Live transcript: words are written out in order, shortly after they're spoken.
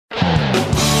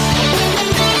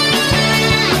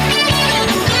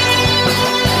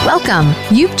Welcome.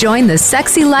 You've joined the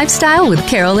Sexy Lifestyle with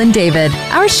Carol and David.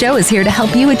 Our show is here to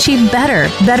help you achieve better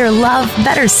love,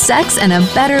 better sex, and a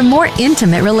better, more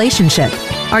intimate relationship.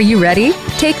 Are you ready?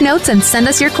 Take notes and send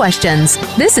us your questions.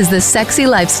 This is the Sexy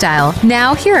Lifestyle.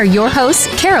 Now, here are your hosts,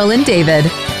 Carol and David.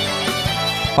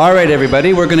 All right,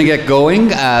 everybody, we're going to get going.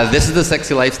 This is the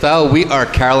Sexy Lifestyle. We are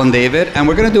Carol and David, and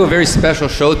we're going to do a very special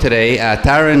show today.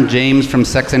 Taara James from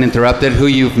Sex Uninterrupted, who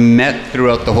you've met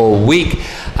throughout the whole week,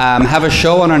 have a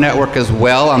show on our network as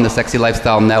well, on the Sexy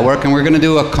Lifestyle Network, and we're going to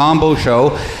do a combo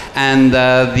show. And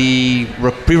the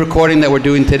pre-recording that we're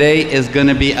doing today is going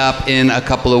to be up in a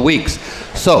couple of weeks.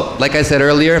 So, like I said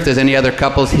earlier, if there's any other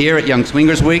couples here at Young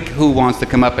Swingers Week who wants to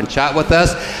come up and chat with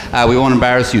us, we won't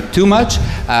embarrass you too much.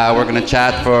 We're going to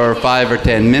chat for 5 or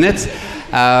 10 minutes.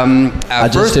 I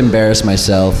just embarrass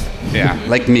myself. Yeah,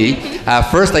 like me.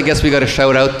 First, I guess we got to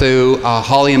shout out to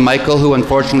Holly and Michael, who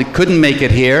unfortunately couldn't make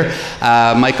it here.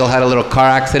 Michael had a little car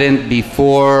accident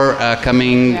before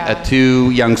coming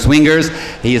to Young Swingers.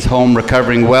 He is home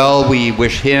recovering well. We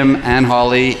wish him and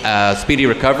Holly speedy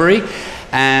recovery.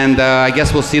 And I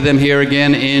guess we'll see them here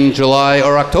again in July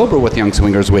or October with Young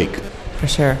Swingers Week. For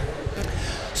sure.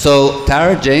 So,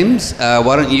 Taara James,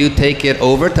 why don't you take it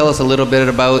over? Tell us a little bit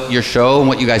about your show and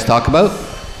what you guys talk about.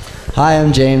 Hi,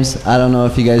 I'm James. I don't know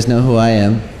if you guys know who I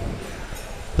am,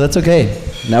 but that's okay.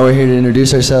 Now we're here to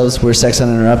introduce ourselves. We're Sex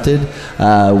Uninterrupted.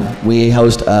 We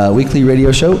host a weekly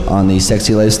radio show on the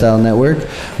Sexy Lifestyle Network.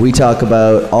 We talk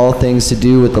about all things to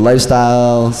do with the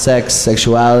lifestyle, sex,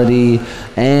 sexuality,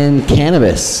 and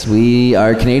cannabis. We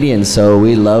are Canadians, so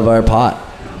we love our pot.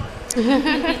 We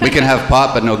can have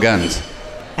pot, but no guns.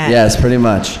 Yes, pretty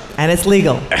much. And it's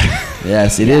legal.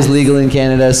 Yes, it is legal in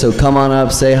Canada, so come on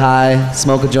up, say hi,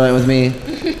 smoke a joint with me.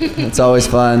 It's always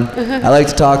fun. I like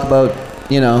to talk about,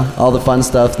 all the fun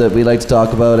stuff that we like to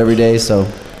talk about every day, so.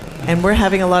 And we're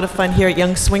having a lot of fun here at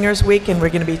Young Swingers Week, and we're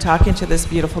going to be talking to this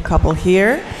beautiful couple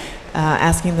here,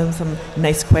 asking them some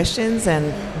nice questions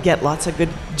and get lots of good,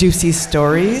 juicy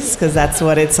stories, because that's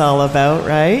what it's all about,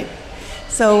 right?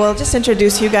 So we'll just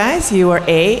introduce you guys. You are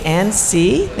A and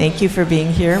C. Thank you for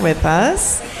being here with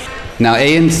us. Now,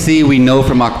 A and C we know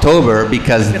from October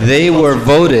because they were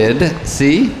voted,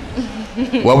 C?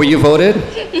 What were you voted?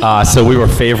 So we were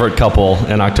favorite couple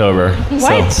in October.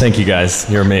 What? So thank you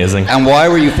guys. You're amazing. And why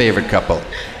were you favorite couple?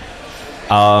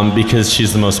 Because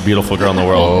she's the most beautiful girl in the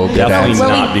world. Oh, definitely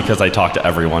not because I talk to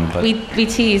everyone. But we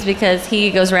tease because he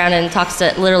goes around and talks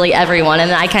to literally everyone,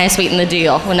 and I kind of sweeten the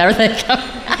deal whenever they come.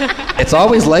 It's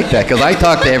always like that because I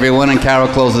talk to everyone and Carol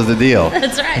closes the deal.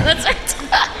 That's right.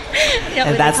 Yeah,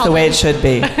 And that's the way it should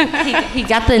be. He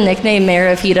got the nickname Mayor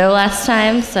of Hedo last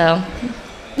time, so.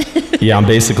 yeah, I'm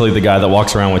basically the guy that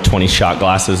walks around with 20 shot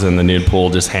glasses in the nude pool,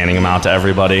 just handing them out to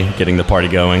everybody, getting the party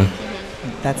going.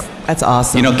 That's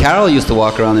awesome. Carol used to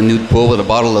walk around the nude pool with a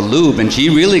bottle of lube, and she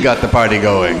really got the party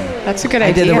going. That's a good I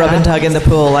idea. did the rub and tug in the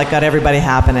pool. I got everybody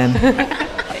happening.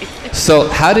 So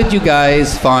how did you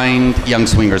guys find Young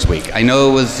Swingers Week? I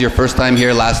know it was your first time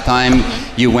here last time.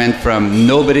 You went from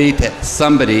nobody to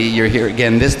somebody. You're here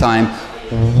again this time.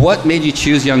 What made you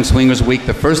choose Young Swingers Week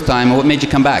the first time, and what made you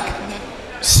come back?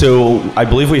 So I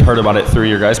believe we heard about it through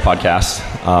your guys' podcast,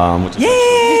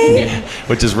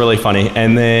 which is really funny.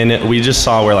 And then we just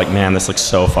saw, we're like, man, this looks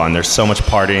so fun. There's so much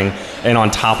partying. And on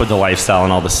top of the lifestyle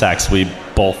and all the sex, we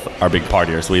both are big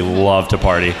partiers. We love to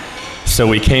party. So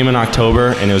we came in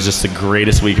October, and it was just the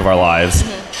greatest week of our lives.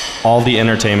 All the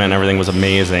entertainment and everything was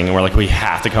amazing. And we're like, we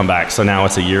have to come back. So now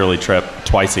it's a yearly trip,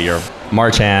 twice a year,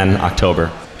 March and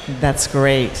October. That's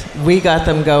great. We got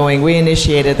them going. We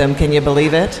initiated them. Can you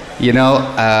believe it?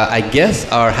 I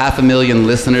guess our 500,000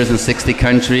 listeners in 60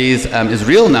 countries is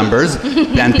real numbers,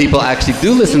 and people actually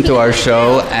do listen to our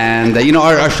show. And,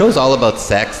 our show is all about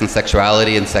sex and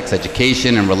sexuality and sex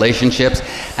education and relationships.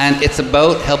 And it's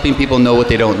about helping people know what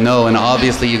they don't know. And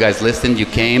obviously, you guys listened. You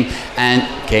came and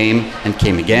came and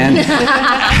came again.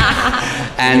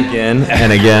 And again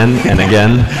and again and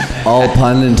again. All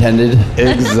pun intended.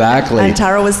 Exactly. And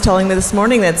Taara was telling me this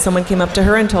morning that someone came up to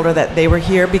her and told her that they were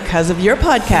here because of your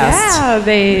podcast.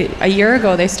 Yeah, a year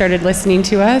ago they started listening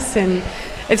to us, and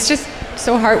it's just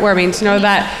so heartwarming to know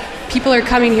that people are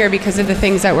coming here because of the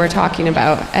things that we're talking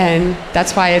about, and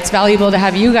that's why it's valuable to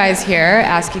have you guys here,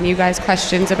 asking you guys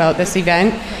questions about this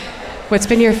event. What's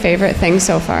been your favorite thing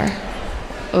so far?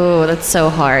 Oh, that's so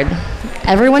hard.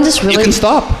 Everyone just really... You can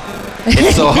stop.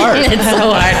 It's so hard. It's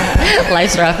so hard.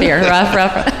 Life's rough here. Rough.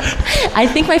 I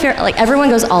think my favorite, everyone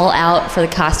goes all out for the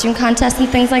costume contest and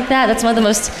things like that. That's one of the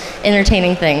most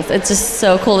entertaining things. It's just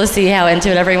so cool to see how into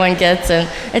it everyone gets, and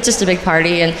it's just a big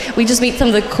party. And we just meet some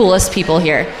of the coolest people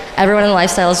here. Everyone in the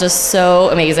lifestyle is just so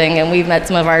amazing, and we've met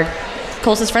some of our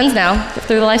closest friends now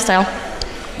through the lifestyle.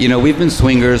 You know, we've been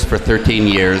swingers for 13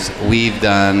 years. We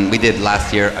did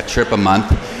last year a trip a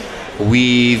month.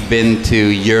 We've been to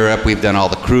Europe. We've done all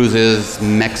the cruises,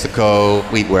 Mexico.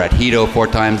 We were at Hedo 4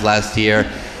 times last year.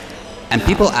 And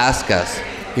people ask us,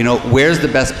 you know, where's the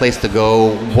best place to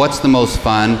go? What's the most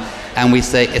fun? And we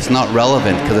say it's not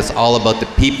relevant because it's all about the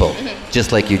people,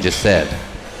 just like you just said.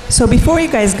 So before you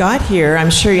guys got here, I'm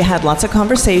sure you had lots of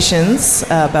conversations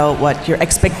about what your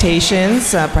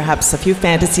expectations, perhaps a few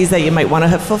fantasies that you might want to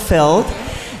have fulfilled.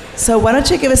 So why don't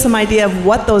you give us some idea of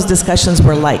what those discussions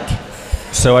were like?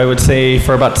 So I would say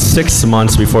for about 6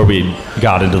 months before we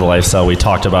got into the lifestyle, we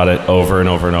talked about it over and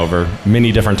over and over,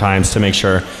 many different times to make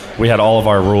sure we had all of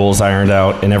our rules ironed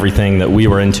out and everything that we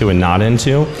were into and not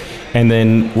into. And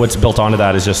then what's built onto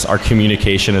that is just our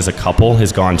communication as a couple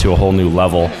has gone to a whole new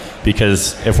level,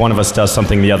 because if one of us does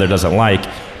something the other doesn't like,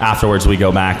 afterwards we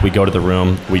go back, we go to the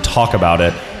room, we talk about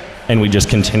it, and we just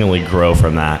continually grow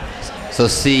from that. So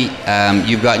see,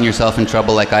 you've gotten yourself in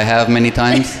trouble like I have many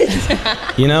times.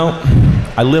 You know,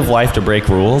 I live life to break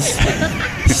rules.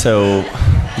 So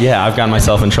yeah, I've gotten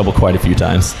myself in trouble quite a few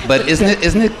times. But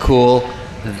isn't it cool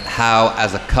how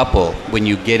as a couple, when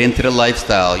you get into the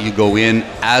lifestyle, you go in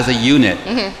as a unit,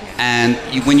 and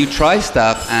when you try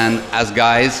stuff, and as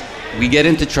guys, we get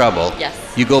into trouble, Yes.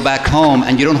 you go back home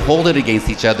and you don't hold it against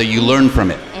each other, you learn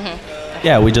from it.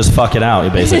 Yeah, we just fuck it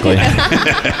out, basically.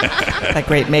 That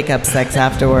great makeup sex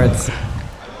afterwards.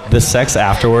 The sex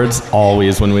afterwards,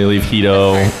 always when we leave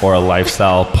Hedo or a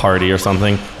lifestyle party or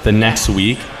something, the next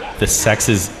week, the sex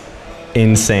is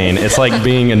insane. It's like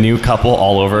being a new couple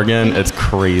all over again. It's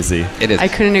crazy. It is. I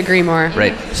couldn't agree more.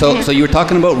 Right. So you were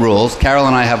talking about rules. Carol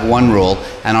and I have one rule,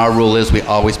 and our rule is we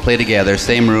always play together,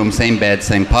 same room, same bed,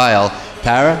 same pile.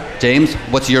 Taara, James,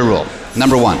 what's your rule?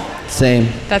 Number 1. Same.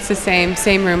 That's the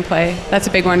same room play. That's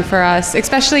a big one for us,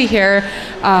 especially here.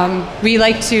 We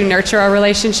like to nurture our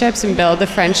relationships and build the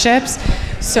friendships.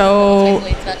 So,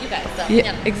 It's about you guys, so,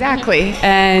 yeah, exactly.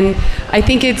 And I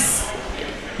think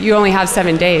you only have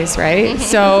 7 days, right?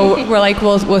 So we're like,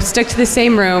 we'll stick to the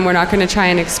same room. We're not going to try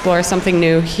and explore something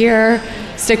new here.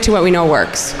 Stick to what we know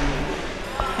works.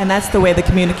 And that's the way the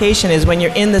communication is, when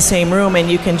you're in the same room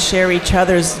and you can share each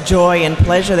other's joy and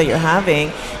pleasure that you're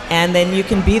having, and then you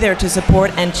can be there to support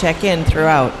and check in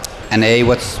throughout. And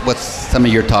what's some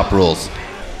of your top rules?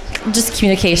 Just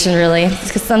communication, really,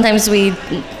 because sometimes we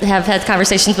have had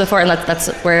conversations before, and that's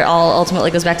where it all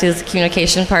ultimately goes back to the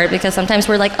communication part, because sometimes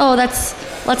we're like, oh, let's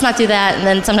not do that, and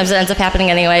then sometimes it ends up happening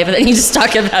anyway, but then you just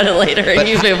talk about it later and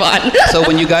you move on. So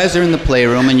when you guys are in the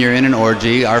playroom and you're in an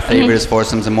orgy, our favorite is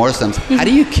foursomes and moresomes, how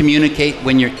do you communicate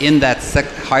when you're in that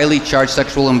highly charged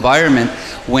sexual environment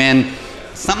when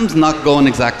something's not going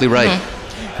exactly right?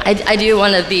 I do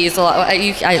one of these a lot.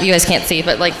 You guys can't see,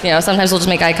 but sometimes we'll just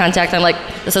make eye contact. I'm like,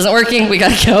 this isn't working. We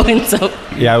gotta go. And so.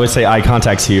 Yeah, I would say eye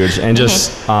contact's huge, and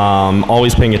just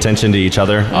always paying attention to each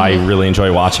other. I really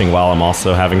enjoy watching while I'm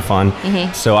also having fun.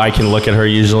 So I can look at her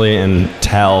usually and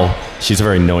tell she's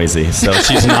very noisy. So if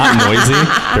she's not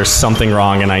noisy, there's something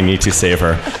wrong, and I need to save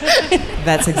her.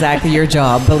 That's exactly your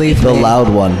job, believe me. The loud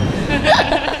one.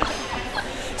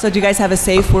 So do you guys have a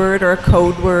safe word or a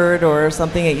code word or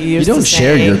something that you use You don't to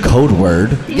share say? your code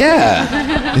word.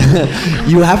 Yeah.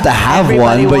 You have to have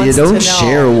Everybody one, but you wants to don't know.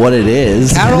 share what it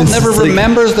is. Carol It's never like-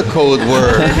 remembers the code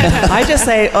word. I just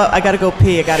say, oh, I gotta go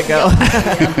pee, I gotta go.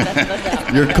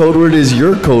 Your code word is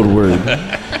your code word.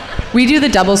 We do the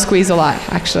double squeeze a lot,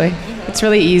 actually. It's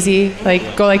really easy.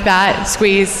 Like, go like that,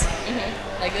 squeeze.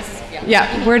 Like this is,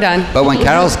 Yeah, we're done. But when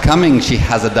Carol's coming, she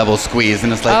has a double squeeze,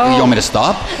 and it's like, you want me to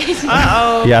stop?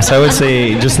 Yes, I would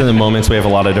say just in the moments we have a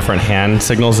lot of different hand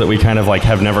signals that we kind of like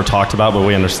have never talked about, but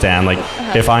we understand. Like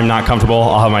if I'm not comfortable,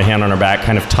 I'll have my hand on her back,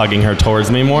 kind of tugging her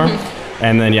towards me more.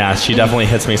 And then yeah, she definitely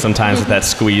hits me sometimes with that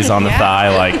squeeze on the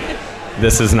thigh, like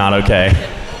this is not okay.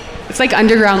 It's like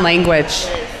underground language.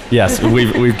 Yes,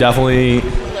 we've definitely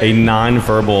a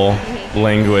non-verbal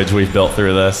language we've built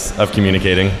through this of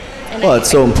communicating. Well,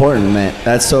 it's so important, man.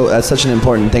 That's such an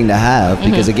important thing to have,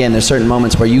 because again, there's certain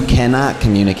moments where you cannot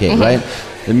communicate, right?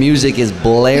 The music is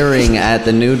blaring at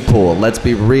the nude pool. Let's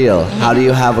be real. How do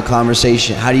you have a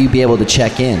conversation? How do you be able to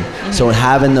check in? So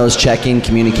having those check-in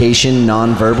communication,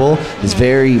 non-verbal, is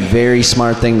very, very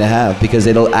smart thing to have, because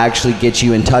it'll actually get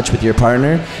you in touch with your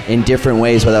partner in different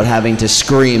ways without having to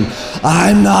scream,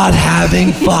 "I'm not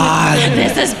having fun."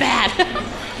 this is bad.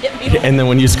 And then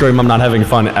when you scream, "I'm not having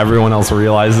fun," everyone else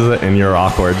realizes it, and you're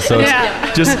awkward. So it's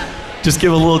just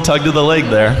give a little tug to the leg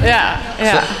there.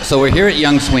 Yeah. So we're here at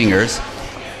Young Swingers,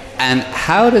 and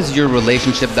how does your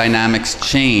relationship dynamics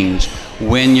change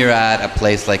when you're at a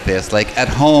place like this? Like at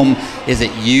home, is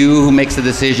it you who makes the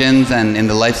decisions, and in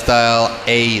the lifestyle,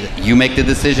 you make the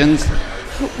decisions?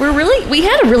 We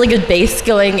had a really good base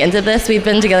going into this. We've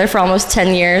been together for almost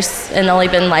 10 years and only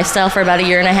been lifestyle for about a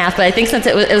year and a half. But I think since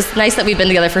it was nice that we've been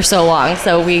together for so long,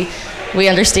 so we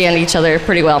understand each other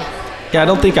pretty well. Yeah, I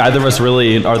don't think either of us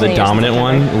really are the dominant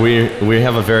one. We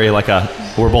have a very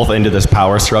we're both into this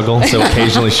power struggle. So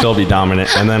occasionally she'll be dominant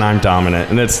and then I'm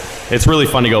dominant, and it's really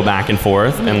fun to go back and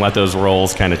forth and let those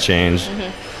roles kind of change.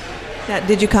 Now,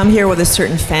 did you come here with a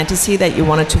certain fantasy that you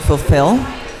wanted to fulfill?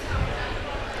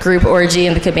 Group orgy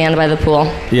in the cabana by the pool.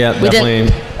 Yeah,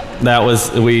 definitely. That was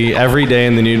every day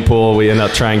in the nude pool. We end up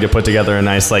trying to put together a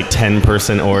nice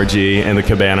 10-person orgy in the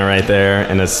cabana right there,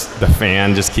 and the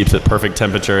fan just keeps it perfect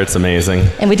temperature. It's amazing.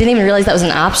 And we didn't even realize that was an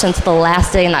option until the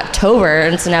last day in October,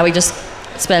 and so now we just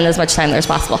spend as much time there as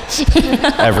possible.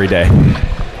 Every day.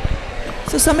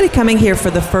 So somebody coming here for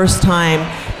the first time,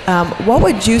 what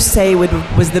would you say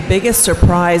was the biggest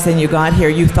surprise when you got here?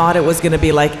 You thought it was going to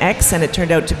be like X and it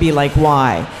turned out to be like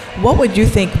Y. What would you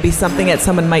think would be something that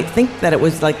someone might think that it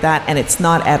was like that and it's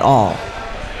not at all?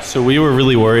 So we were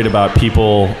really worried about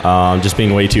people just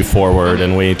being way too forward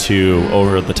and way too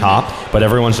over the top, but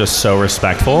everyone's just so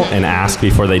respectful and ask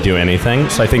before they do anything.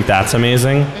 So I think that's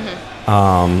amazing.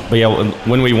 But yeah,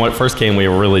 when we first came, we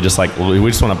were really just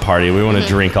we just want to party. We want to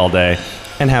drink all day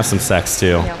and have some sex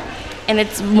too. Yep. And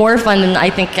it's more fun than I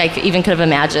think I even could have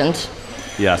imagined.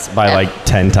 Yes, by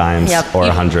 10 times or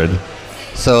 100.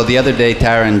 So the other day,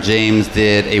 Taara and James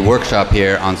did a workshop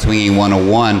here on Swinging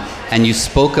 101, and you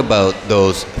spoke about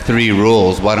those 3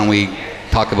 rules. Why don't we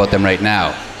talk about them right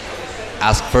now?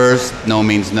 Ask first, no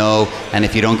means no, and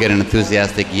if you don't get an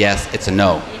enthusiastic yes, it's a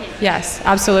no. Yes,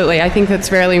 absolutely. I think that's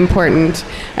very important.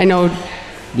 I know.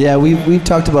 Yeah, we've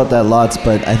talked about that lots,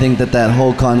 but I think that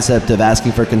whole concept of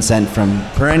asking for consent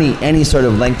for any sort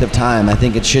of length of time, I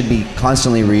think it should be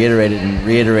constantly reiterated and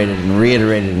reiterated and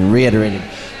reiterated and reiterated,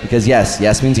 because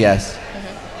yes means yes,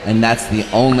 and that's the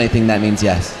only thing that means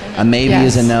yes. A maybe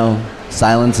is a no.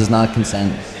 Silence is not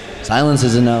consent. Silence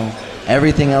is a no.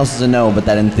 Everything else is a no, but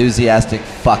that enthusiastic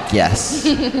fuck yes.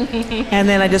 And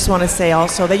then I just want to say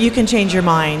also that you can change your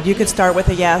mind. You could start with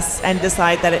a yes and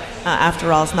decide that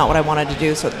after all, it's not what I wanted to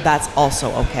do, so that's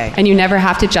also okay. And you never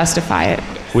have to justify it.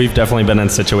 We've definitely been in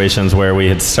situations where we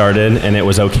had started and it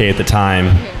was okay at the time,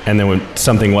 and then when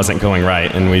something wasn't going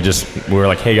right, and we were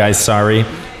like, hey guys, sorry,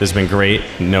 this has been great,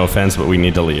 no offense, but we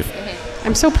need to leave.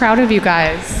 I'm so proud of you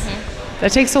guys.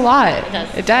 That takes a lot.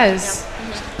 It does.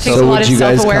 So would you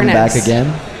guys come back again?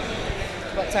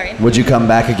 What, sorry? Would you come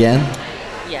back again?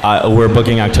 Yeah. We're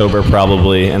booking October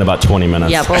probably in about 20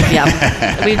 minutes. Yeah,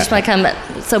 we just want to come.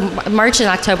 So March and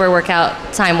October work out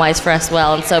time-wise for us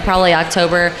well, and so probably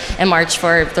October and March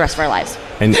for the rest of our lives.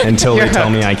 And until they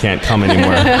tell me I can't come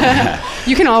anymore.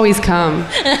 You can always come.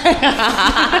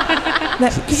 Now,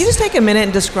 can you just take a minute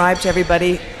and describe to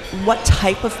everybody what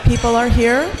type of people are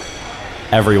here?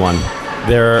 Everyone.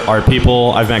 There are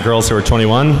people, I've met girls who are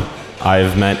 21.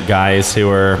 I've met guys who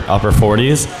are upper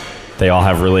 40s. They all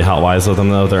have really hot wives with them,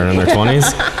 though. They're in their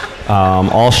 20s.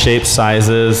 All shapes,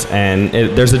 sizes, and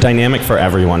there's a dynamic for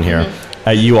everyone here.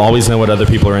 You always know what other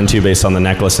people are into based on the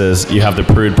necklaces. You have the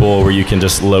prude pool where you can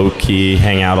just low-key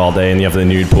hang out all day, and you have the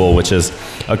nude pool, which is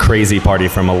a crazy party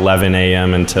from 11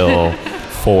 a.m. until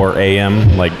 4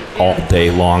 a.m., all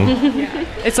day long.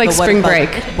 It's like spring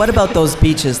break. What about those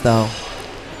beaches, though?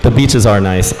 The beaches are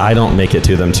nice. I don't make it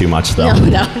to them too much, though.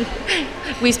 No.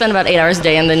 We spend about 8 hours a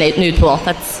day in the nude pool.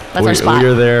 That's our spot. We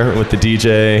are there with the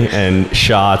DJ and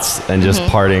shots and just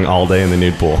partying all day in the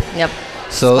nude pool. Yep.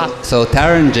 So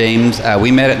Taara and James, we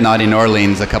met at Naughty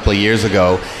Orleans a couple of years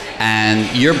ago, and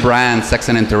your brand, Sex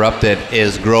Uninterrupted,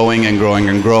 is growing and growing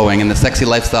and growing, and the Sexy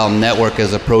Lifestyle Network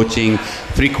is approaching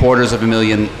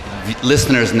 750,000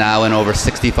 listeners now in over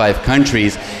 65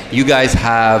 countries. You guys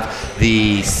have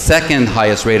the second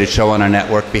highest rated show on our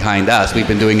network behind us. We've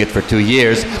been doing it for 2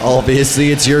 years.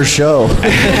 Obviously, it's your show.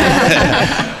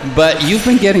 But you've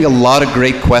been getting a lot of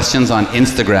great questions on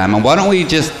Instagram, and why don't we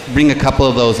just bring a couple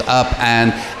of those up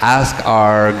and ask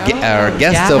our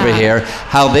guests over here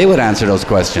how they would answer those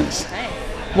questions.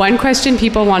 One question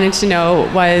people wanted to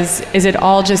know was, is it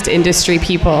all just industry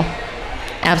people?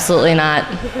 Absolutely not.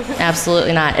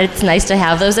 Absolutely not. It's nice to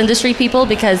have those industry people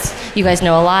because you guys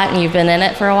know a lot and you've been in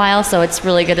it for a while, so it's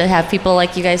really good to have people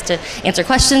like you guys to answer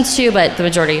questions to, but the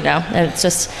majority, no. And it's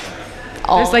just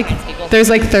all there's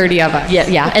like 30 of us.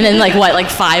 Yeah. And then like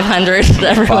 500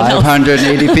 everyone else.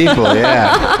 580 people,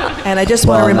 yeah. And I just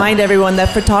want to remind everyone that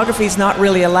photography is not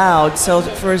really allowed. So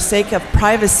for the sake of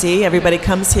privacy, everybody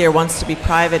comes here, wants to be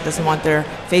private, doesn't want their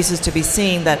faces to be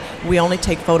seen, that we only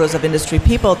take photos of industry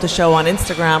people to show on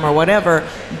Instagram or whatever,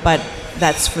 but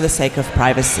that's for the sake of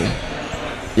privacy.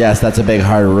 Yes, that's a big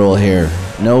hard rule here.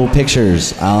 No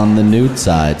pictures on the nude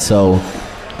side. So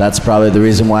that's probably the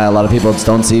reason why a lot of people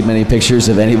don't see many pictures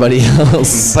of anybody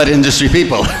else. But industry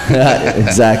people.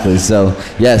 Exactly. So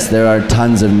yes, there are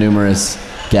tons of numerous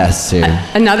guests here.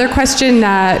 Another question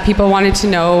that people wanted to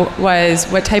know was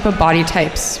what type of body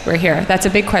types were here. That's a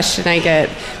big question I get.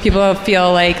 People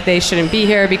feel like they shouldn't be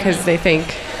here because they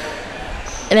think.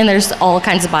 And then there's all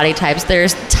kinds of body types.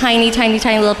 There's tiny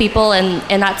little people and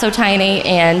not so tiny,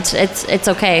 and it's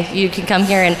okay. You can come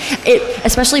here and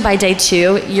especially by day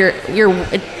 2,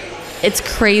 it's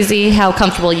crazy how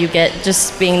comfortable you get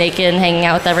just being naked and hanging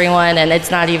out with everyone, and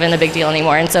it's not even a big deal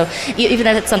anymore. And so even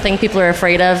if it's something people are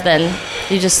afraid of, then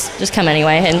you just come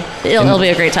anyway, and it'll be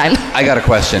a great time. I got a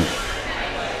question.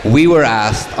 We were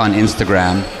asked on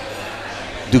Instagram,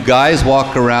 do guys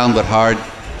walk around with hard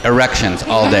erections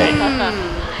all day?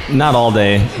 Not all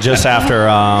day. Just after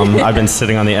I've been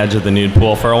sitting on the edge of the nude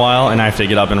pool for a while, and I have to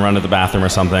get up and run to the bathroom or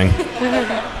something.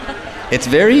 It's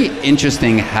very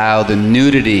interesting how the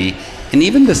nudity and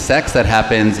even the sex that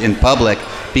happens in public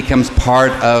becomes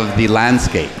part of the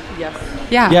landscape.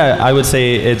 Yeah, I would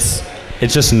say it's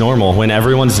just normal. When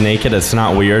everyone's naked, it's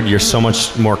not weird. You're so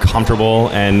much more comfortable,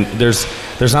 and there's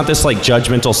not this like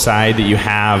judgmental side that you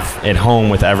have at home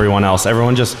with everyone else.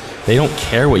 Everyone they don't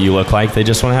care what you look like. They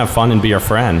just want to have fun and be your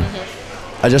friend.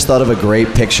 I just thought of a great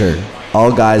picture.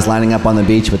 All guys lining up on the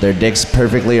beach with their dicks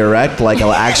perfectly erect like an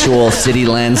actual city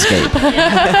landscape.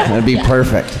 That'd be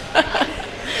perfect.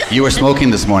 You were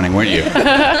smoking this morning, weren't you?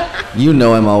 You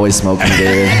know I'm always smoking,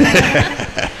 David.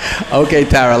 Okay,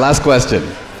 Taara, last question.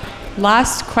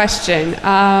 Last question.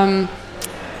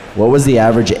 What was the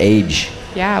average age?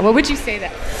 Yeah, what would you say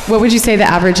the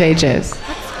average age is?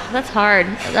 That's hard.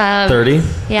 30?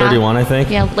 Yeah. 31, I think.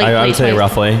 Yeah, I would say 20s,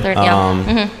 roughly. 30,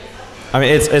 yeah. I mean,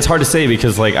 it's hard to say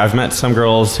because like I've met some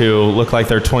girls who look like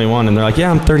they're 21 and they're like,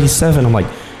 yeah, I'm 37. I'm like,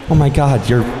 oh my God,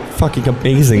 you're fucking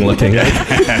amazing looking.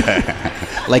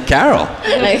 Like Carol.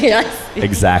 Yes.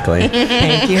 Exactly.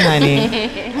 Thank you,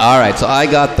 honey. All right, so I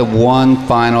got the one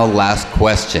final last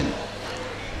question.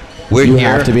 You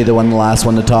have to be the last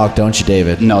one to talk, don't you,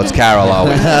 David? No, it's Carol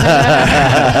always.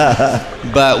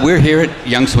 But we're here at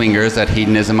Young Swingers at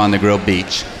Hedonism on Negril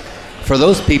Beach. For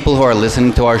those people who are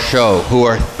listening to our show, who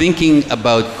are thinking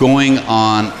about going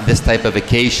on this type of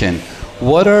vacation,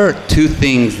 what are 2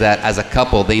 things that, as a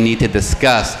couple, they need to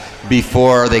discuss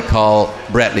before they call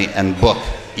Bretley and book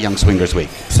Young Swingers Week?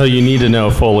 So you need to know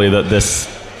fully that this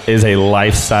is a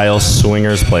lifestyle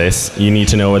swingers place. You need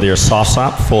to know whether you're soft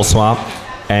swap, full swap,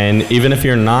 and even if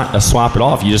you're not a swap at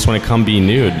all, if you just want to come be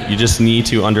nude, you just need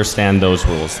to understand those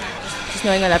rules. Just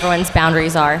knowing what everyone's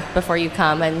boundaries are before you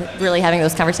come and really having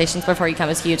those conversations before you come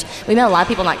is huge. We met a lot of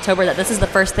people in October that this is the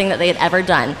first thing that they had ever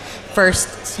done.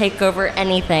 First take over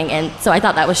anything. And so I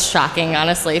thought that was shocking,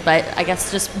 honestly. But I guess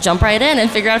just jump right in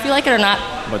and figure out if you like it or not.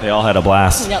 But they all had a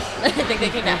blast. Yep. I think they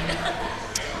came down.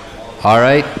 All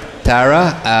right,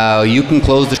 Taara, you can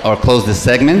close this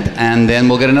segment, and then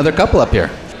we'll get another couple up here.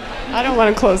 I don't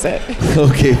want to close it.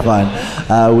 Okay, fine.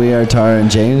 We are Taara and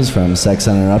James from Sex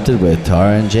Uninterrupted with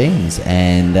Taara and James.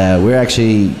 And we're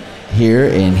actually here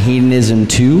in Hedonism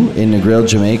II in Negril,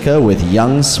 Jamaica with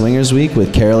Young Swingers Week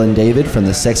with Carol and David from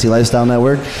the Sexy Lifestyle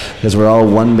Network, because we're all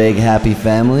one big happy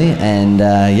family. And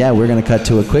we're going to cut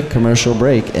to a quick commercial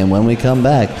break. And when we come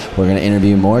back, we're going to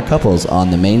interview more couples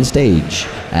on the main stage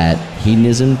at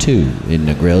Hedonism II in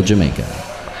Negril, Jamaica.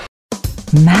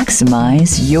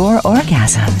 Maximize your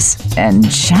orgasms and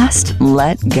just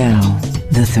let go.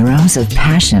 The Throes of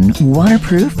Passion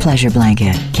waterproof pleasure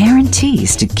blanket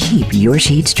guarantees to keep your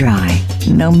sheets dry,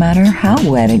 no matter how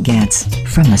wet it gets.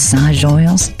 From massage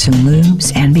oils to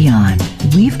lubes and beyond,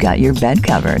 we've got your bed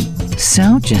covered.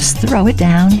 So just throw it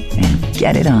down and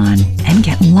get it on, and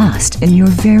get lost in your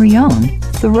very own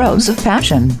Throes of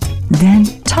Passion. Then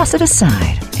toss it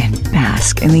aside and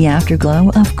bask in the afterglow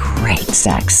of great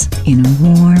sex in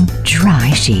warm,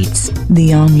 dry sheets.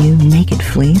 The all-new Naked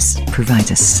Fleece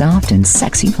provides a soft and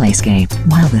sexy playscape,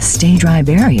 while the Stay Dry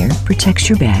barrier protects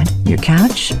your bed, your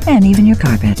couch, and even your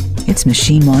carpet. It's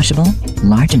machine washable,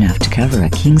 large enough to cover a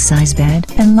king-size bed,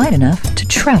 and light enough to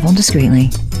travel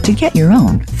discreetly. To get your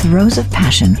own Throes of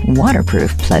Passion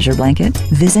waterproof pleasure blanket,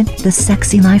 visit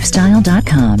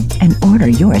thesexylifestyle.com and order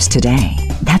yours today.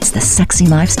 That's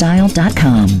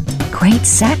thesexylifestyle.com. Great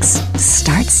sex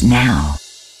starts now.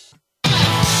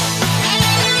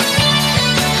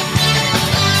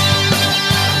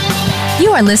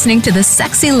 You are listening to The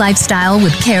Sexy Lifestyle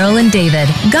with Carol and David.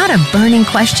 Got a burning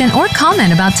question or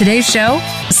comment about today's show?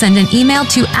 Send an email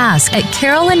to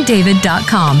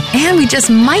ask@carolanddavid.com, and we just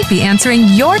might be answering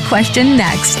your question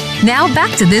next. Now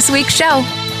back to this week's show.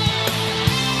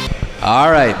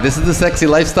 All right, this is The Sexy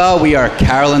Lifestyle. We are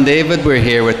Carol and David. We're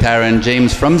here with Taara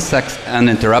James from Sex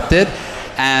Uninterrupted.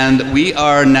 And we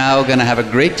are now going to have a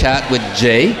great chat with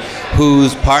Jay,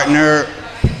 whose partner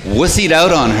wussied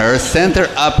out on her, sent her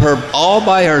up her all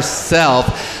by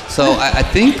herself. So I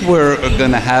think we're going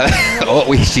to have...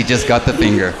 she just got the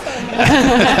finger.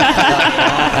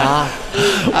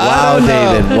 Wow,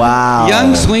 David, wow.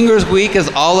 Young Swingers Week is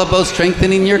all about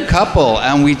strengthening your couple,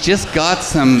 and we just got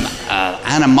some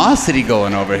animosity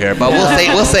going over here, but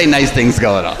we'll say nice things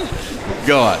going on.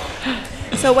 Go on.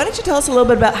 So why don't you tell us a little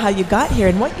bit about how you got here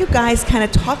and what you guys kind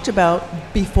of talked about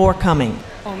before coming?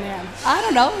 Oh man, I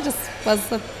don't know. It just was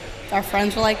our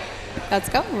friends were like, "Let's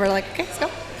go." We're like, "Okay, let's go."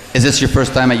 Is this your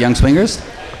first time at Young Swingers?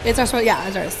 It's our yeah,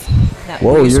 it's ours.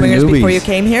 Whoa, were you you're swingers newbies. before you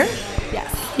came here? Yes,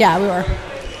 yeah, we were.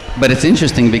 But it's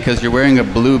interesting because you're wearing a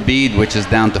blue bead, which is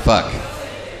down to fuck.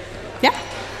 Yeah,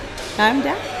 I'm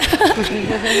down.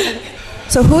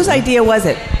 So whose idea was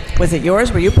it? Was it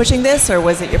yours? Were you pushing this, or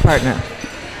was it your partner?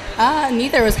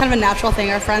 Neither. It was kind of a natural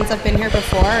thing. Our friends have been here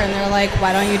before, and they're like,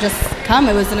 "Why don't you just come?"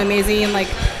 It was an amazing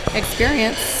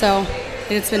experience. So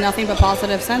it's been nothing but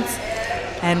positive since.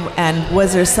 And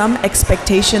was there some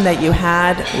expectation that you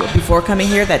had before coming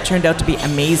here that turned out to be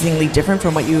amazingly different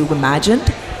from what you imagined?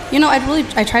 You know, I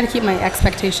try to keep my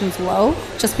expectations low,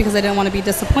 just because I didn't want to be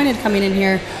disappointed coming in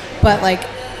here. But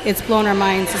it's blown our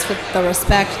minds just with the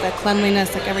respect, the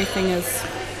cleanliness, everything is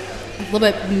a little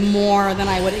bit more than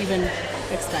I would even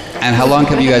expect. And how long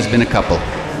have you guys been a couple?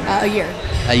 A year.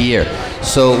 A year.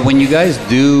 So when you guys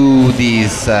do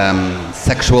these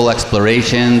sexual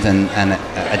explorations and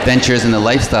adventures in the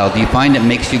lifestyle, do you find it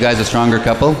makes you guys a stronger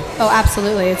couple? Oh,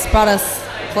 absolutely. It's brought us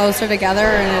closer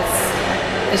together, and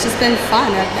it's just been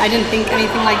fun. I didn't think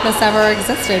anything like this ever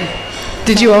existed.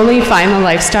 Did you only find the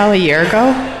lifestyle a year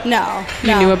ago? No.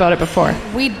 You knew about it before?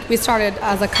 We started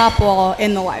as a couple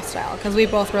in the lifestyle because we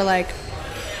both were like,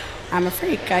 I'm a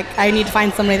freak. I need to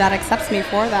find somebody that accepts me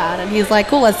for that. And he's like,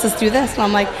 cool, let's just do this. And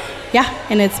I'm like, yeah.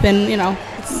 And it's been,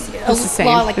 it's the same.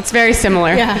 It's very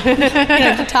similar. Yeah.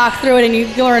 To talk through it, and you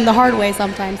learn the hard way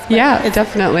sometimes. But yeah, it's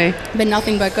definitely been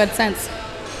nothing but good since.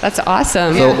 That's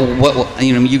awesome. So what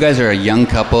you guys are a young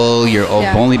couple. You've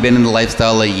only been in the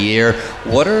lifestyle a year.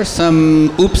 What are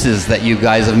some oopses that you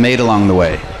guys have made along the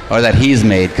way, or that he's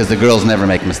made? Because the girls never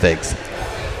make mistakes.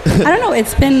 I don't know. It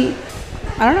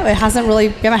hasn't really.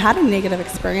 We haven't had any negative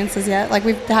experiences yet.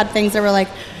 We've had things that were like,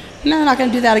 no, I'm not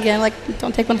going to do that again.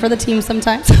 Don't take one for the team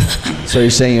sometimes. So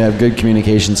you're saying you have good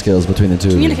communication skills between the two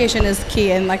of you? Communication is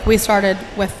key, and we started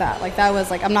with that. That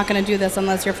was I'm not going to do this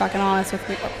unless you're fucking honest with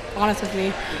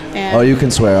me. And you can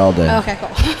swear all day. Okay,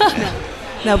 cool.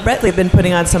 Now, Brett, we've been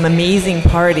putting on some amazing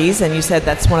parties, and you said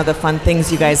that's one of the fun things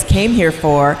you guys came here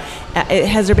for.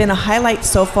 Has there been a highlight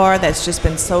so far that's just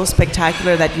been so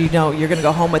spectacular that you're going to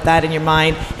go home with that in your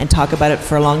mind and talk about it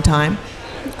for a long time?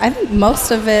 I think most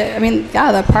of it,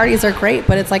 the parties are great,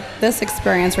 but it's this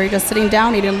experience where you're just sitting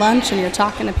down eating lunch and you're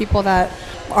talking to people that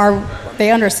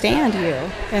they understand you.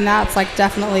 And that's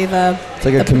definitely the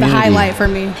highlight for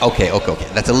me. Okay.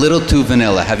 That's a little too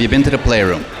vanilla. Have you been to the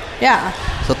playroom? Yeah.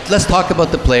 So let's talk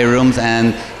about the playrooms.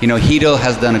 And, Hedo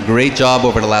has done a great job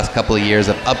over the last couple of years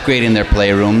of upgrading their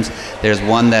playrooms. There's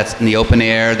one that's in the open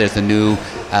air. There's a new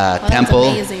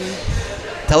temple. That's amazing.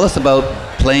 Tell us about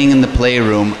playing in the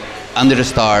playroom under the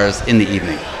stars in the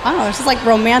evening. Oh, it's just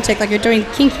romantic, you're doing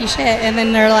kinky shit, and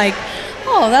then they're like,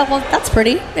 oh, that's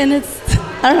pretty, and it's,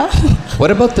 I don't know.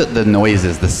 What about the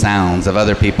noises, the sounds of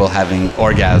other people having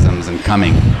orgasms and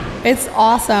coming? It's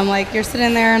awesome. You're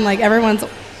sitting there and everyone's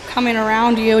coming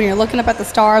around you, and you're looking up at the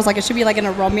stars. It should be in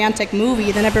a romantic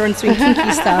movie. Then everyone's doing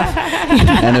kinky stuff.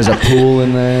 And there's a pool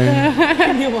in there.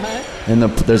 What? And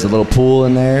there's a little pool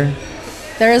in there.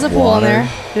 There is a pool in there.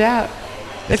 Yeah.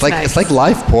 It's like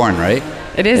live porn, right?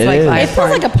 It is live It feels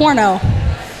porn. like a porno.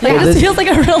 It just feels like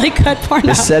a really good porno.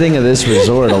 The setting of this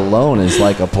resort alone is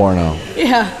like a porno.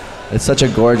 Yeah. It's such a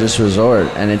gorgeous resort,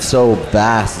 and it's so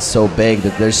vast, it's so big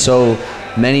that there's so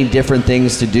many different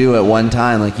things to do at one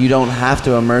time. You don't have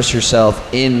to immerse yourself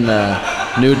in the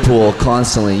nude pool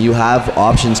constantly. You have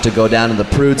options to go down to the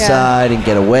prude side and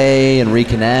get away and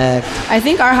reconnect. I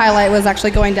think our highlight was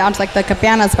actually going down to like the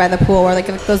cabanas by the pool where like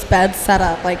those beds set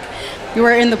up. Like we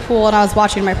were in the pool and I was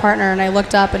watching my partner and I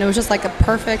looked up and it was just like a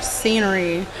perfect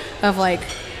scenery of like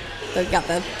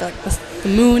the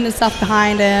moon and stuff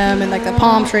behind him and like the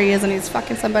palm trees and he's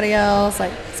fucking somebody else.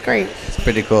 Like it's great. It's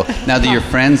pretty cool. Now, do your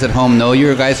friends at home know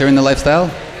you guys are in the lifestyle?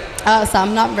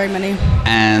 Some, not very many.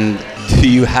 And do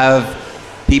you have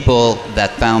people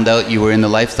that found out you were in the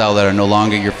lifestyle that are no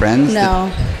longer your friends?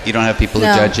 No. You don't have people who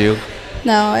judge you?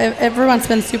 No, everyone's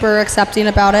been super accepting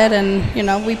about it, and you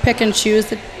know, we pick and choose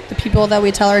the people that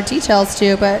we tell our details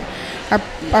to, but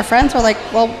our friends are like,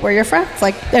 well, we're your friends.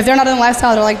 Like, if they're not in the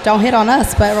lifestyle, they're like, don't hit on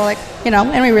us, but we're like, you know,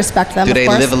 and we respect them, Do they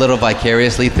of course. live a little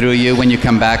vicariously through you when you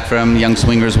come back from Young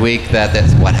Swingers Week?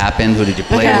 That's what happened? Who did you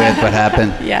play with? What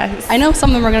happened? Yes. I know some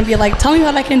of them are going to be like, tell me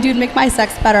what I can do to make my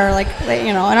sex better. Like,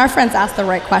 you know, and our friends ask the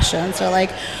right questions. They're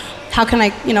like, how can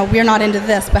I, you know, we're not into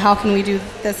this, but how can we do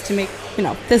this to make, you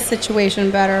know, this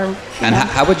situation better? And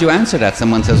how would you answer that?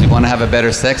 Someone says, we want to have a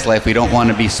better sex life. We don't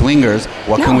want to be swingers.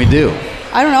 What can we do?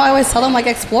 I don't know. I always tell them, like,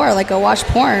 explore. Like, go watch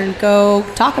porn. Go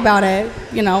talk about it.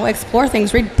 You know, explore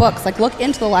things. Read books. Like, look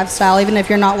into the lifestyle, even if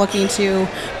you're not looking to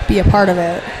be a part of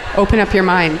it. Open up your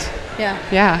mind. Yeah.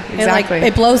 Yeah, exactly.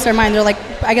 It blows their mind. They're like,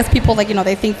 I guess people, like, you know,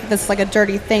 they think this is like a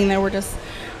dirty thing, that we're just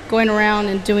going around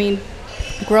and doing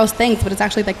gross things, but it's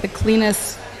actually like the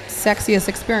cleanest, sexiest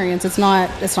experience. It's not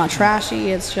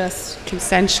trashy. It's just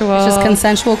consensual. It's just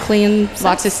consensual, clean sex.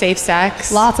 Lots of safe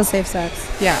sex. Lots of safe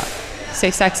sex. Yeah.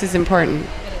 Safe sex is important.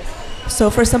 So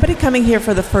for somebody coming here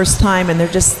for the first time and they're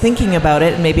just thinking about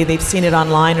it, and maybe they've seen it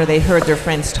online or they heard their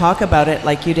friends talk about it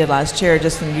like you did last year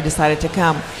just when you decided to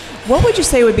come, what would you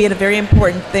say would be a very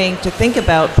important thing to think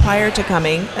about prior to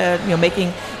coming, you know,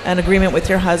 making an agreement with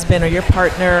your husband or your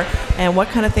partner, and what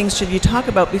kind of things should you talk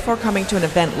about before coming to an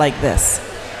event like this?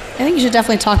 I think you should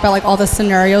definitely talk about like all the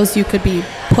scenarios you could be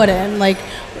put in. Like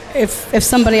if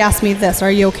somebody asked me this,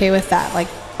 are you okay with that? Like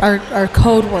our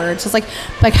code words, just like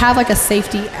have like a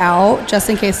safety out just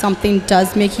in case something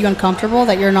does make you uncomfortable,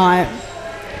 that you're not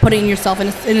putting yourself in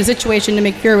a situation to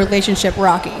make your relationship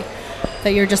rocky,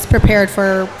 that you're just prepared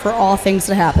for all things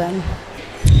to happen.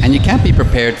 And you can't be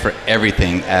prepared for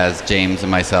everything, as James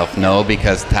and myself know,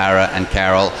 because Taara and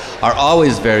Carol are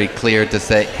always very clear to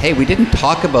say, hey, we didn't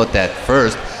talk about that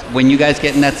first. When you guys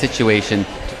get in that situation,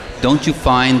 don't you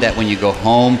find that when you go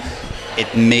home,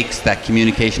 it makes that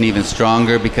communication even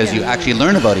stronger because you actually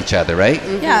learn about each other, right?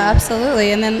 Mm-hmm. Yeah,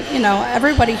 absolutely. And then, you know,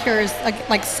 everybody here is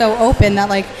like so open that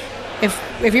like if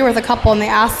you're with a couple and they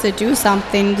ask to do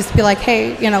something, just be like,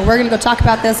 hey, you know, we're going to go talk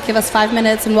about this, give us 5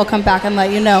 minutes and we'll come back and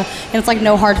let you know. And it's like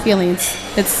no hard feelings.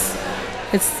 It's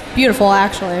beautiful,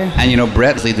 actually. And, you know,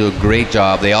 Brett, they do a great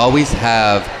job. They always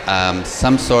have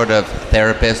some sort of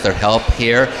therapist or help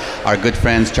here. Our good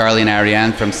friends Charlie and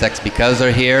Ariane from Sex Because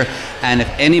are here. And if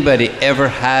anybody ever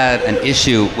had an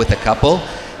issue with a couple,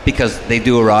 because they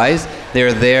do arise,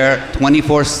 they're there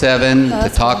 24/7 to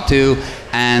talk to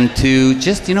and to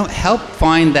just, you know, help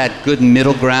find that good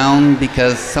middle ground,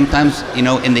 because sometimes, you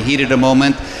know, in the heat of the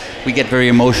moment, we get very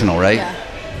emotional, right?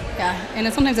 Yeah,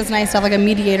 and sometimes it's nice to have like a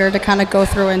mediator to kind of go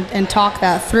through and talk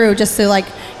that through, just so like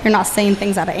you're not saying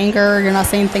things out of anger, you're not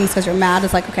saying things because you're mad.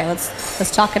 It's like, okay, let's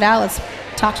talk it out, let's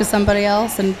talk to somebody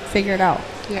else and figure it out.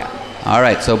 Yeah. All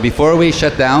right, so before we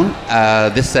shut down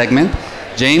this segment,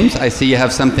 James, I see you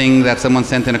have something that someone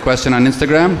sent in a question on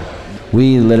Instagram.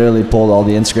 We literally pulled all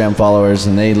the Instagram followers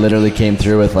and they literally came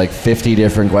through with like 50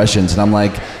 different questions, and I'm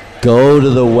like, go to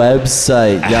the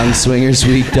website,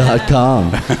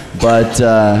 youngswingersweek.com. But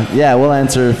yeah, we'll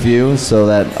answer a few so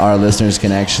that our listeners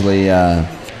can actually.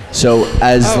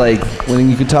 Like when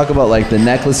you could talk about like the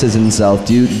necklaces themselves,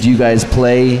 do you guys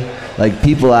play? Like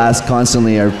people ask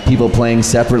constantly, are people playing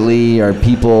separately? Are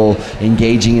people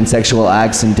engaging in sexual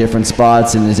acts in different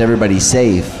spots? And is everybody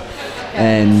safe?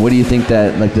 And what do you think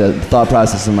that like the thought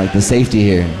process and like the safety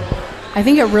here? I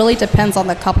think it really depends on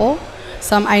the couple.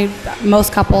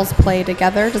 Most couples play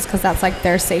together just because that's like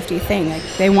their safety thing. Like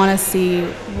they want to see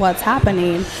what's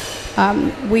happening.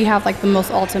 We have like the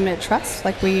most ultimate trust.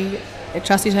 Like we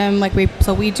trust each other.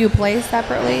 So we do play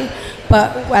separately,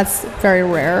 but that's very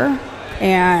rare.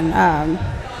 And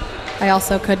I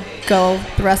also could go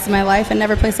the rest of my life and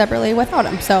never play separately without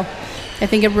him. So I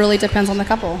think it really depends on the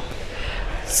couple.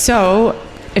 So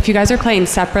if you guys are playing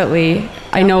separately,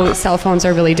 I know cell phones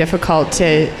are really difficult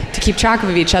to keep track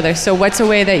of each other. So what's a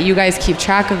way that you guys keep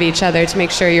track of each other to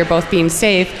make sure you're both being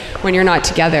safe when you're not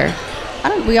together?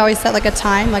 We always set like a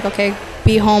time, like, okay,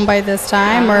 be home by this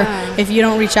time, or if you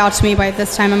don't reach out to me by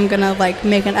this time, I'm gonna like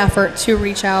make an effort to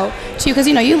reach out to you, because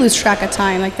you lose track of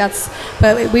time. Like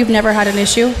but we've never had an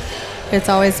issue. It's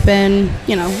always been,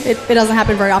 it doesn't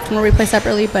happen very often where we play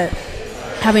separately, but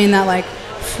having that like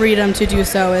freedom to do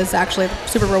so is actually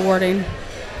super rewarding.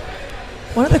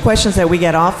 One of the questions that we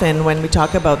get often when we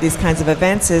talk about these kinds of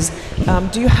events is,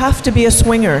 do you have to be a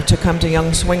swinger to come to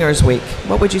Young Swingers Week?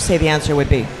 What would you say the answer would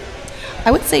be?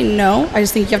 I would say no. I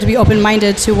just think you have to be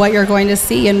open-minded to what you're going to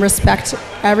see and respect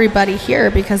everybody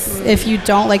here, because if you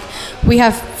don't, like, we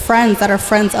have friends that are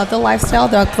friends of the lifestyle.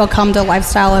 They'll come to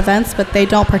lifestyle events, but they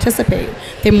don't participate.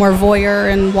 They more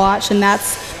voyeur and watch, and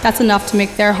that's enough to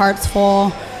make their hearts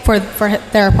full for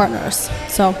their partners.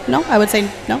 So no, I would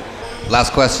say no.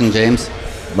 Last question, James.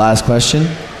 Last question.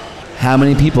 How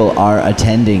many people are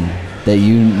attending that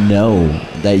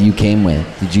that you came with?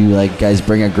 Did you guys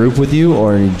bring a group with you,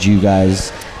 or did you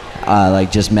guys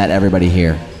just met everybody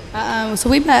here? So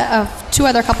we met 2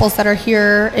 other couples that are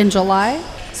here in July.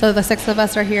 So the 6 of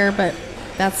us are here, but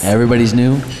that's... Everybody's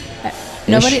new?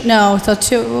 Nobody, no. So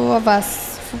 4 of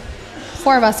us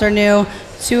are new.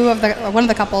 One of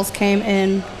the couples came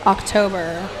in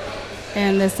October,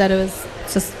 and they said it was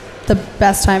just the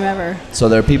best time ever. So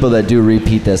there are people that do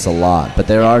repeat this a lot, but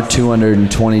there are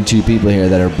 222 people here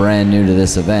that are brand new to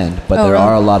this event. But there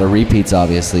are a lot of repeats,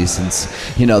 obviously, since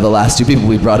the last 2 people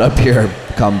we brought up here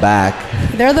come back.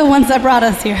 They're the ones that brought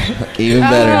us here. Even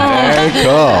better. Very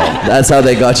cool. That's how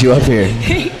they got you up here.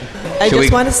 I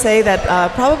just want to say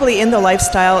that probably in the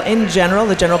lifestyle in general,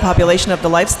 the general population of the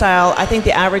lifestyle, I think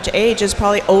the average age is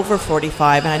probably over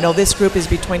 45, and I know this group is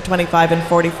between 25 and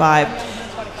 45.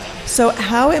 So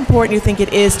how important do you think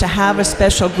it is to have a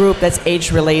special group that's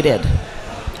age-related?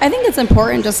 I think it's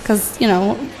important just because,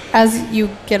 as you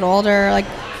get older,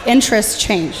 interests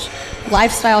change,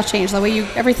 lifestyle change, the way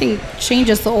everything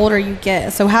changes the older you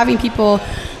get. So having people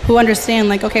who understand,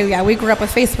 we grew up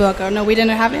with Facebook, or no, we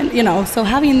didn't have it, so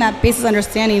having that basis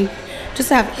understanding, just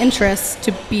to have interests,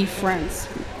 to be friends,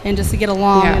 and just to get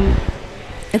along, and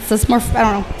it's just more, I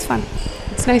don't know, it's fun.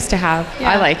 It's nice to have.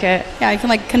 Yeah. I like it. Yeah, you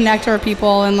can connect with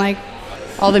people and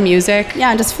all the music. Yeah,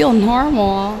 and just feel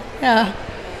normal. Yeah,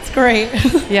 it's great.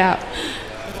 Yeah.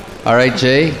 All right,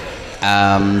 Jay.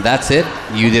 That's it.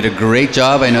 You did a great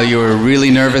job. I know you were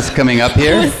really nervous coming up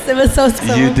here. It was so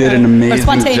You did an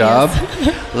amazing job.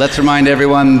 Let's remind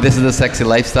everyone, this is The Sexy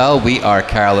Lifestyle. We are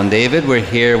Carol and David. We're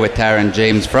here with Taara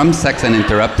James from Sex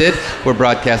Uninterrupted. We're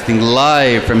broadcasting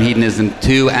live from Hedonism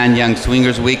II and Young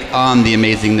Swingers Week on the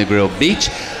amazing Negril Beach.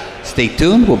 Stay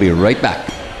tuned. We'll be right back.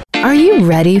 Are you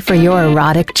ready for your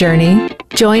erotic journey?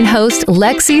 Join host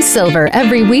Lexi Silver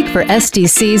every week for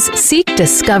SDC's Seek,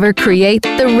 Discover, Create,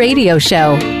 the radio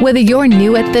show. Whether you're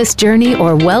new at this journey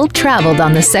or well-traveled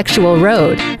on the sexual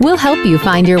road, we'll help you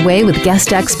find your way with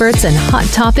guest experts and hot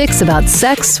topics about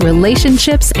sex,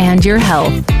 relationships, and your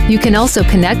health. You can also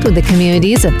connect with the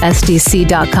communities of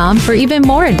SDC.com for even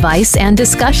more advice and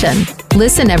discussion.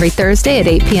 Listen every Thursday at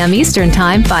 8 p.m. Eastern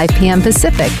Time, 5 p.m.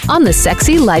 Pacific on the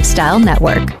Sexy Lifestyle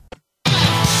Network.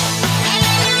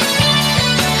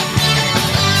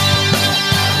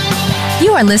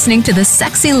 You are listening to The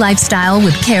Sexy Lifestyle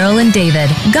with Carol and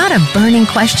David. Got a burning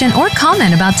question or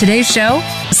comment about today's show?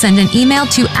 Send an email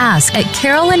to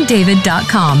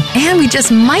ask@carolanddavid.com, and we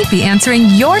just might be answering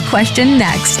your question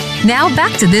next. Now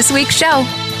back to this week's show.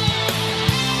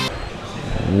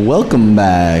 Welcome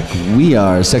back. We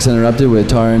are Sex Uninterrupted with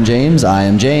Taara and James. I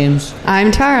am James.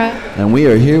 I'm Taara. And we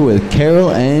are here with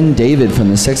Carol and David from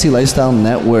the Sexy Lifestyle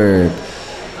Network.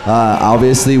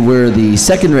 Obviously, we're the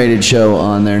second-rated show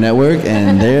on their network,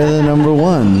 and they're the number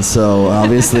 1. So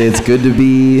obviously, it's good to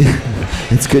be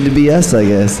us, I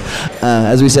guess.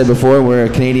 As we said before, we're a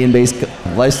Canadian-based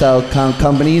lifestyle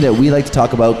company that we like to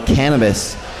talk about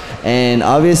cannabis. And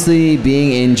obviously,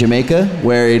 being in Jamaica,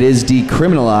 where it is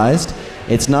decriminalized,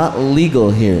 it's not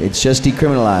legal here. It's just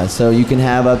decriminalized. So you can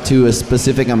have up to a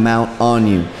specific amount on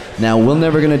you. Now, we're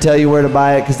never going to tell you where to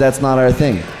buy it because that's not our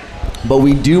thing. But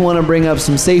we do want to bring up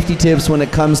some safety tips when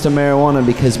it comes to marijuana,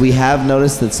 because we have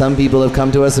noticed that some people have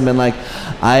come to us and been like,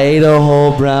 I ate a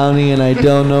whole brownie and I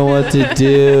don't know what to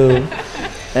do.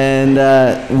 And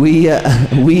we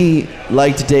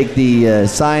like to take the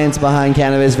science behind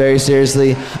cannabis very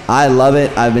seriously. I love it.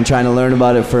 I've been trying to learn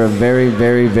about it for a very,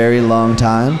 very, very long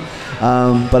time.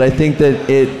 But I think that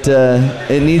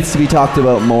it needs to be talked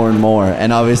about more and more.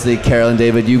 And obviously, Carol and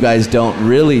David, you guys don't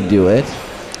really do it.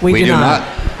 We do not.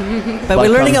 But we're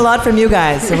learning a lot from you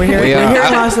guys. So we're hearing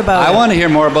lots about it. I want to hear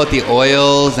more about the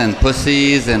oils and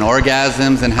pussies and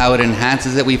orgasms and how it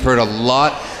enhances it. We've heard a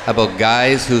lot about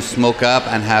guys who smoke up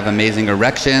and have amazing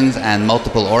erections and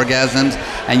multiple orgasms.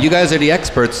 And you guys are the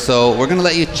experts, so we're going to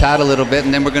let you chat a little bit,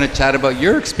 and then we're going to chat about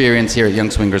your experience here at Young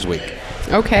Swingers Week.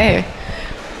 Okay.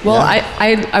 Well,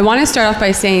 yeah. I want to start off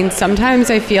by saying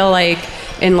sometimes I feel like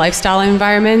in lifestyle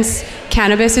environments,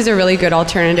 cannabis is a really good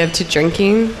alternative to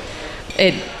drinking.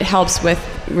 It helps with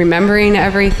remembering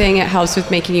everything. It helps with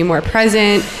making you more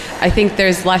present. I think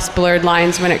there's less blurred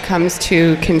lines when it comes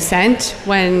to consent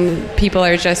when people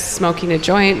are just smoking a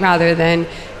joint rather than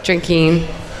drinking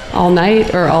all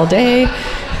night or all day.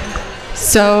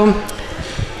 So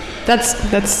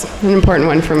that's an important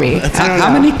one for me.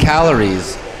 How many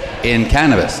calories in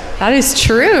cannabis? That is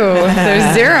true.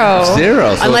 There's zero.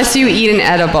 Zero. So unless you eat an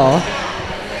edible.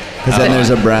 Because then there's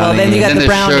a brownie. Well, then you got the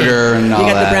brownie. Sugar and all you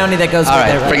got that. the brownie that goes all with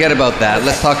right, it. Right, forget about that.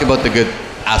 Let's talk about the good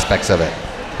aspects of it.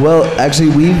 Well, actually,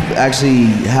 we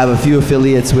have a few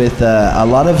affiliates with a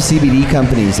lot of CBD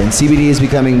companies, and CBD is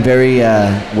becoming very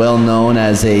well known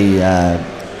as a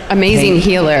amazing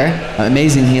healer.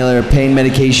 Amazing healer, pain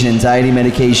medication, anxiety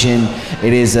medication.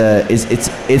 It is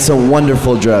it's a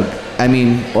wonderful drug. I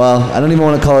mean, well, I don't even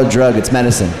want to call it a drug. It's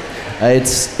medicine.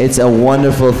 It's a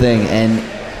wonderful thing, and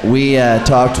we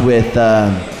talked with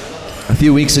a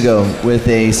few weeks ago with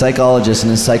a psychologist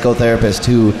and a psychotherapist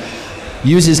who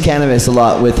uses cannabis a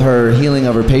lot with her healing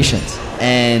of her patients,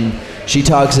 and she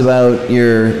talks about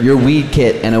your weed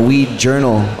kit and a weed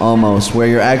journal almost, where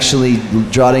you're actually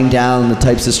jotting down the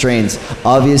types of strains.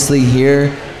 Obviously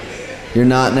here, you're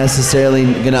not necessarily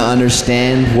going to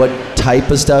understand what type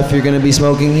of stuff you're going to be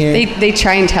smoking here. They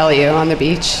try and tell you on the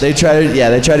beach. They try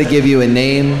to give you a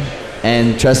name,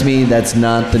 and trust me, that's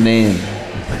not the name.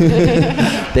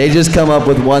 They just come up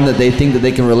with one that they think that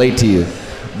they can relate to you.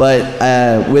 But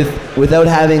without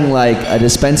having like a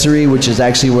dispensary, which is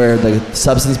actually where the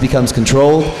substance becomes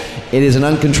controlled, it is an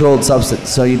uncontrolled substance.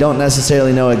 So you don't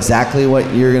necessarily know exactly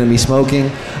what you're going to be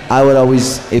smoking. I would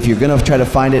always, if you're going to try to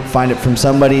find it from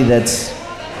somebody that's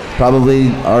probably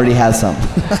already has some.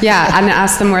 Yeah, and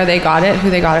ask them where they got it,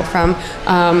 who they got it from.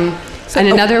 And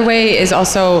another way is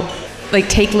also like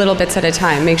take little bits at a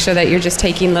time. Make sure that you're just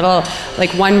taking little,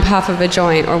 like one puff of a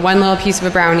joint or one little piece of a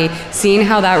brownie, seeing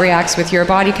how that reacts with your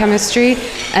body chemistry,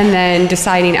 and then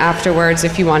deciding afterwards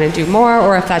if you want to do more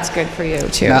or if that's good for you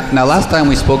too. Now last time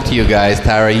we spoke to you guys,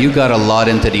 Taara, you got a lot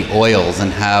into the oils and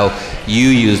how you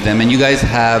use them, and you guys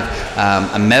have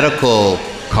a medical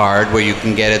card where you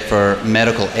can get it for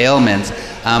medical ailments,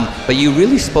 but you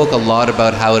really spoke a lot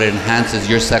about how it enhances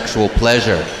your sexual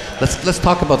pleasure. Let's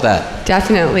talk about that.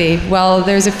 Definitely. Well,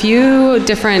 there's a few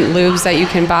different lubes that you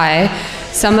can buy.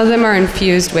 Some of them are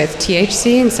infused with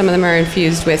THC and some of them are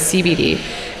infused with CBD.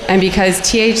 And because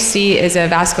THC is a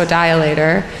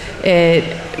vasodilator, it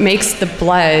makes the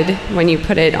blood, when you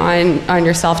put it on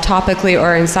yourself topically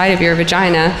or inside of your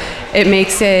vagina, it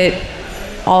makes it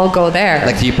all go there.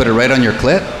 Like, do you put it right on your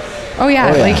clit? Oh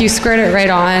yeah, like you squirt it right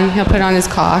on. He'll put it on his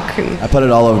cock. I put it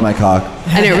all over my cock.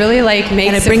 And it really like makes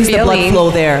and it brings the blood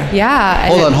flow there. Yeah.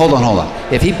 Hold on.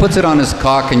 If he puts it on his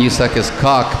cock and you suck his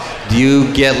cock, do you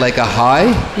get like a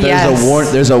high? Yes.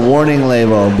 There's a warning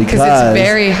label because it's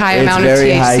very high amount of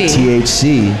THC. It's very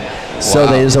high THC. So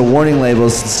there's a warning label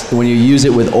when you use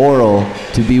it with oral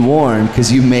to be warned,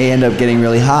 because you may end up getting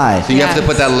really high. So you have to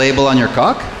put that label on your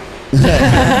cock?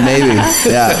 Maybe,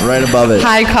 yeah, right above it.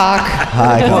 High cock.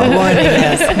 High cock. Warning,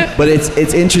 yes. But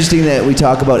it's interesting that we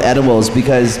talk about edibles,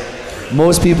 because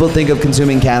most people think of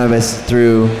consuming cannabis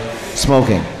through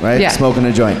smoking, right? Yeah. Smoking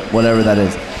a joint, whatever that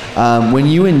is. When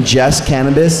you ingest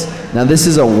cannabis, now this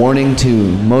is a warning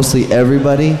to mostly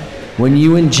everybody. When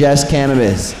you ingest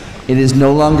cannabis, it is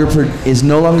no longer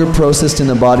processed in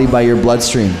the body by your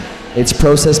bloodstream. It's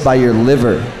processed by your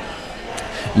liver.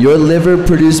 Your liver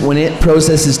when it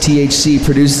processes THC,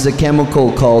 produces a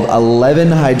chemical called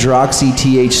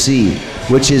 11-hydroxy-THC,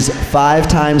 which is 5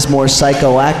 times more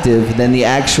psychoactive than the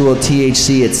actual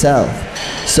THC itself.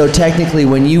 So technically,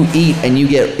 when you eat and you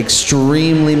get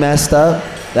extremely messed up,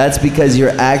 that's because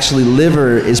your actually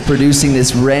liver is producing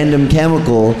this random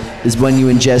chemical is when you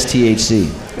ingest THC.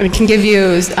 It can give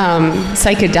you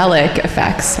psychedelic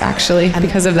effects, actually, and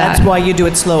because of that. That's why you do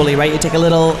it slowly, right? You take a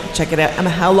little, check it out. I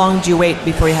mean, how long do you wait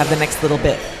before you have the next little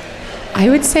bit? I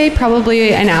would say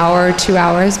probably an hour, 2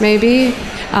 hours maybe.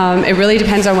 It really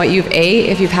depends on what you've ate,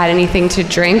 if you've had anything to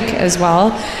drink as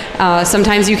well.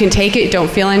 Sometimes you can take it,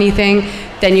 don't feel anything,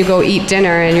 then you go eat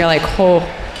dinner and you're like, oh,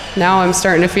 now I'm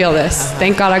starting to feel this.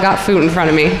 Thank God I got food in front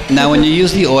of me. Now, when you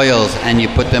use the oils and you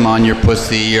put them on your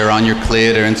pussy or on your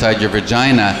clit or inside your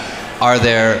vagina, are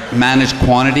there managed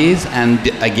quantities? And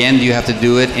again, do you have to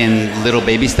do it in little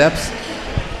baby steps?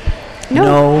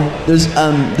 No.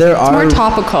 There are more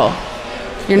topical.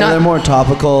 They're more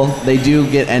topical. They do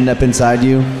end up inside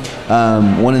you.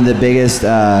 One of the biggest,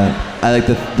 I like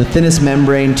the thinnest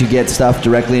membrane to get stuff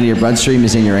directly into your bloodstream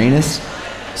is in your anus.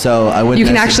 So I wouldn't. You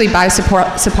can actually buy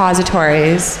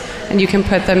suppositories, and you can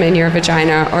put them in your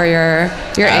vagina or your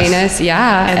anus.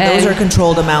 Yeah, and those are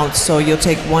controlled amounts. So you'll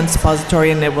take one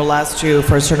suppository, and it will last you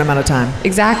for a certain amount of time.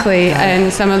 Exactly,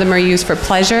 and some of them are used for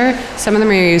pleasure. Some of them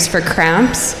are used for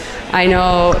cramps. I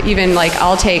know even like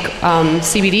I'll take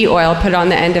CBD oil, put it on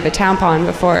the end of a tampon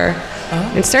before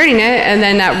inserting it, and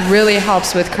then that really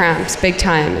helps with cramps big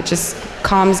time. It just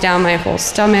calms down my whole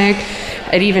stomach.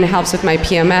 It even helps with my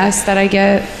PMS that I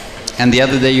get. And the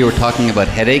other day you were talking about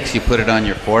headaches. You put it on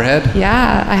your forehead?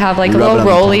 Yeah, I have like a little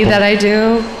rolly that I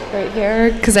do right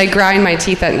here because I grind my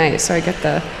teeth at night, so I get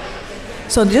the...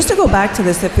 So just to go back to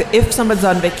this, if someone's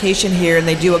on vacation here and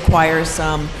they do acquire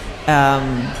some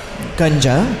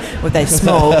ganja, what they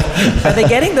smoke, are they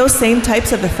getting those same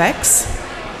types of effects?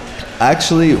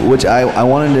 Actually, which I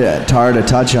wanted Taara to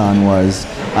touch on was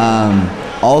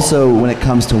also when it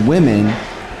comes to women,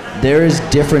 there is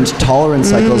different tolerance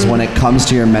cycles when it comes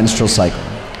to your menstrual cycle.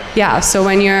 Yeah, so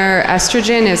when your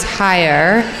estrogen is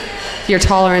higher, your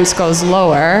tolerance goes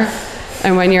lower,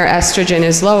 and when your estrogen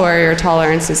is lower, your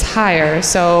tolerance is higher.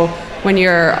 So when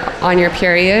you're on your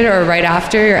period or right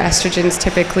after, your estrogen's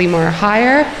typically more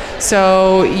higher,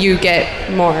 so you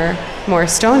get more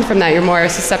stoned from that. You're more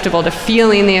susceptible to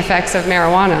feeling the effects of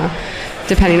marijuana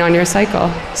depending on your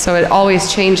cycle. So it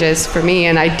always changes for me,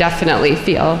 and I definitely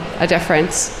feel a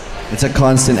difference. It's a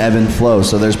constant ebb and flow.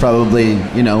 So there's probably,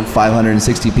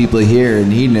 560 people here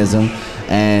in hedonism,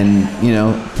 and,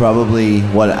 probably,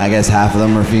 I guess half of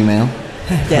them are female.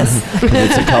 Yes.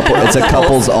 It's a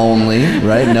couples only,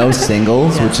 right? No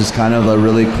singles, which is kind of a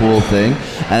really cool thing.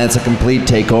 And it's a complete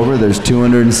takeover. There's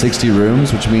 260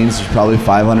 rooms, which means there's probably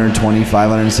 520,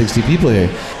 560 people here.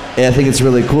 And I think it's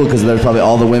really cool because there's probably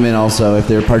all the women also, if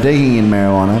they're partaking in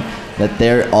marijuana, that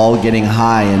they're all getting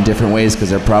high in different ways because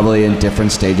they're probably in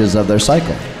different stages of their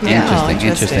cycle. Yeah.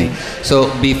 Interesting. So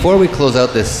before we close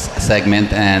out this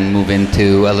segment and move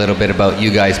into a little bit about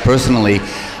you guys personally,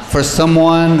 for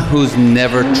someone who's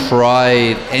never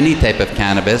tried any type of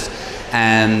cannabis,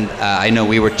 and I know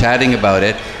we were chatting about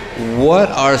it, what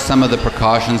are some of the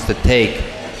precautions to take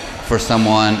for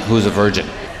someone who's a virgin?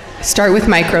 Start with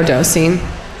microdosing.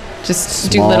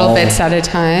 Just do little bits at a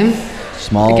time.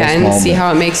 Small see bit.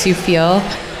 how it makes you feel.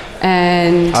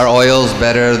 And Are oils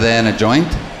better than a joint?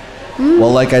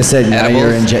 Well, like I said, now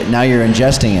you're Edibles?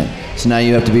 ingesting it. So now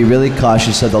you have to be really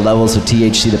cautious of the levels of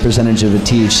THC, the percentage of the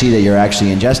THC that you're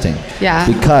actually ingesting. Yeah.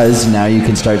 Because now you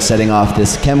can start setting off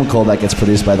this chemical that gets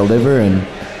produced by the liver and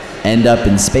end up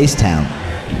in Space Town.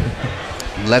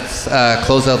 Let's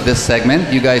close out this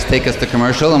segment. You guys take us to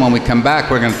commercial, and when we come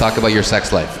back, we're going to talk about your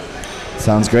sex life.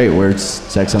 Sounds great. We're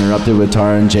Sex Uninterrupted with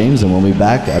Taara and James, and we'll be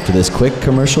back after this quick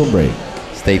commercial break.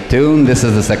 Stay tuned. This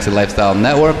is the Sexy Lifestyle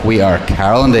Network. We are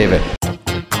Carol and David.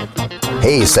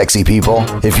 Hey, sexy people.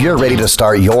 If you're ready to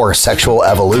start your sexual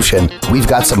evolution, we've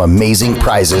got some amazing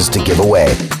prizes to give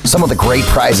away. Some of the great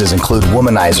prizes include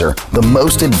Womanizer, the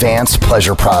most advanced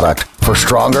pleasure product for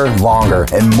stronger, longer,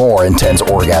 and more intense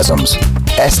orgasms.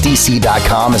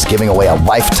 SDC.com is giving away a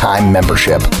lifetime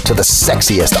membership to the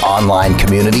sexiest online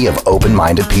community of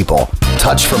open-minded people.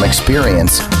 Touch from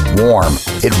experience, warm.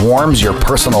 It warms your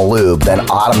personal lube, then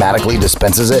automatically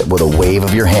dispenses it with a wave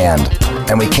of your hand.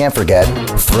 And we can't forget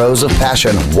Throes of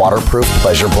Passion waterproof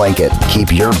pleasure blanket.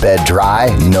 Keep your bed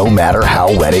dry no matter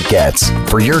how wet it gets.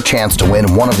 For your chance to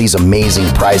win one of these amazing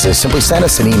prizes, simply send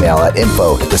us an email at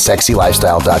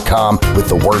info@thesexylifestyle.com with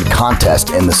the word contest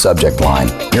in the subject line.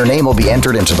 Your name will be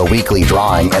entered into the weekly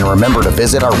drawing, and remember to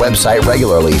visit our website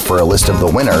regularly for a list of the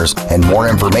winners and more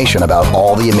information about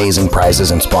all the amazing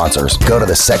prizes and sponsors. Go to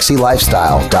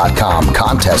thesexylifestyle.com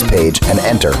contest page and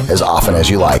enter as often as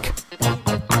you like.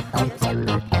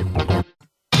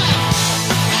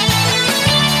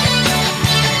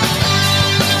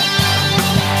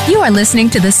 You are listening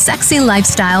to The Sexy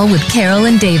Lifestyle with Carol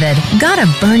and David. Got a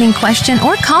burning question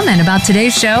or comment about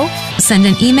today's show? Send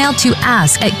an email to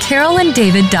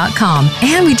ask@carolanddavid.com,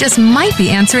 and we just might be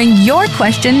answering your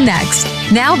question next.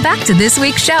 Now back to this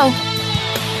week's show.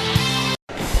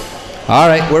 All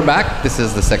right, we're back. This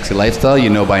is the Sexy Lifestyle. You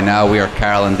know by now we are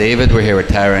Carol and David. We're here with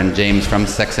Taara and James from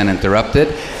Sex Uninterrupted.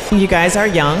 You guys are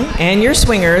young, and you're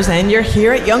swingers, and you're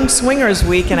here at Young Swingers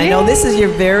Week, and I know this is your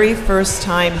very first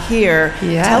time here.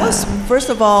 Yeah. Tell us, first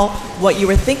of all, what you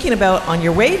were thinking about on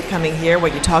your way to coming here,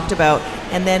 what you talked about,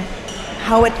 and then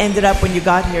how it ended up when you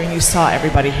got here and you saw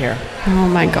everybody here. oh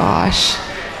my gosh.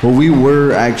 Well, we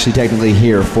were actually technically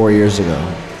here 4 years ago.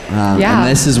 And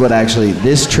this is what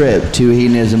this trip to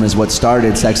hedonism is what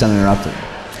started Sex Uninterrupted.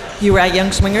 You were at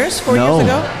Young Swingers 4 years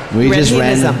ago?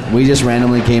 we just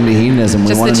randomly came to hedonism.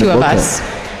 Just we wanted the two to of book us. it.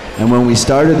 And when we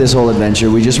started this whole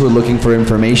adventure, we just were looking for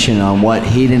information on what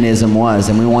hedonism was,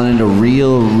 and we wanted a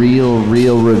real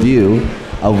review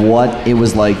of what it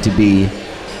was like to be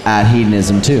at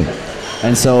Hedonism 2.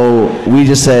 And so we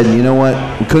just said, you know what,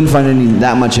 we couldn't find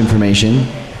that much information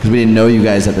because we didn't know you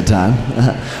guys at the time.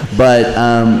 But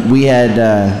we had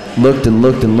looked,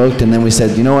 and then we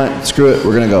said, you know what, screw it,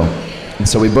 we're going to go. And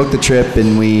so we booked the trip,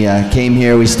 and we came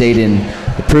here. We stayed in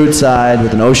the Prude side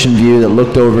with an ocean view that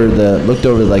looked over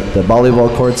like the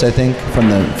volleyball courts, I think, from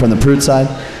the Prude side.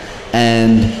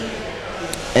 And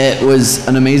it was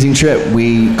an amazing trip.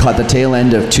 We caught the tail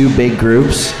end of 2 big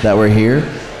groups that were here,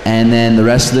 and then the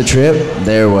rest of the trip,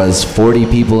 there was 40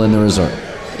 people in the resort.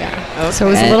 Yeah. Okay. So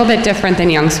it was a little bit different than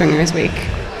Young Swingers Week.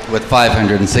 With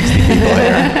 560 people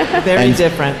here. Very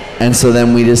different. And so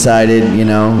then we decided,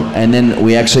 and then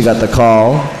we actually got the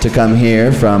call to come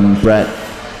here from Brett,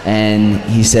 and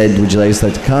he said, would you like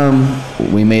to come?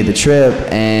 We made the trip,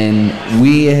 and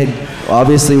we had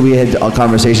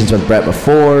conversations with Brett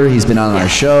before. He's been on our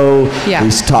show. Yeah.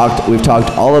 We've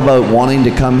talked all about wanting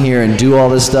to come here and do all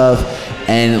this stuff,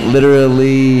 and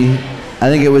literally, I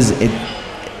think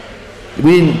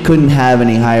we couldn't have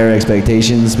any higher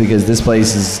expectations because this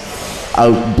place has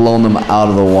blown them out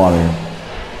of the water.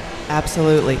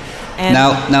 Absolutely. And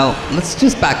now let's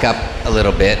just back up a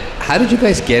little bit. How did you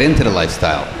guys get into the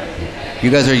lifestyle?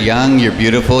 You guys are young, you're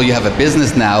beautiful, you have a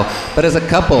business now, but as a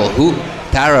couple,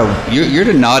 Taara, you're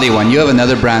the naughty one. You have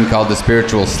another brand called The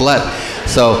Spiritual Slut.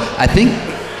 So I think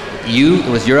it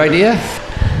was your idea?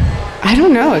 I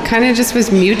don't know. It kind of just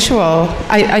was mutual.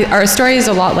 Our story is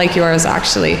a lot like yours,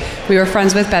 actually. We were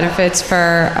friends with benefits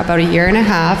for about a year and a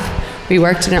half. We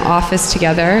worked in an office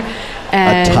together.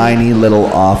 And a tiny little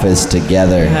office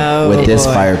together with this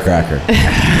firecracker.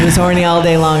 He was horny all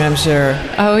day long, I'm sure.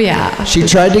 Oh, yeah. She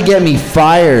tried to get me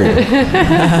fired.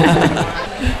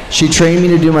 She trained me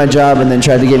to do my job and then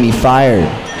tried to get me fired.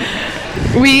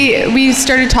 We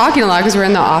started talking a lot because we were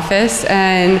in the office,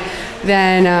 and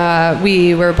then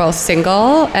we were both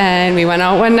single, and we went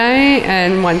out one night,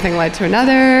 and one thing led to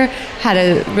another, had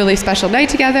a really special night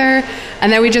together,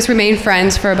 and then we just remained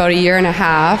friends for about a year and a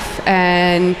half,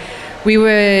 and we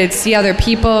would see other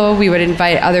people, we would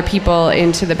invite other people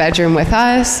into the bedroom with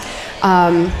us.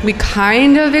 We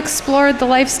kind of explored the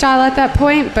lifestyle at that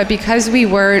point, but because we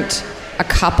weren't a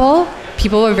couple,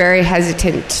 people were very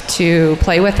hesitant to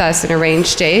play with us and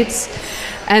arrange dates.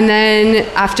 And then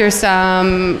after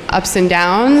some ups and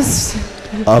downs.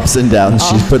 Ups and downs,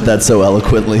 she put that so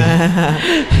eloquently.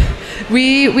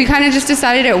 We kind of just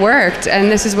decided it worked, and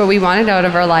this is what we wanted out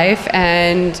of our life,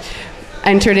 and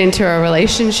entered into a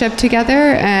relationship together,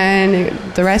 and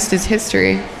the rest is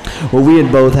history. Well, we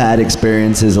had both had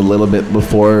experiences a little bit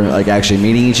before, like actually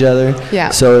meeting each other.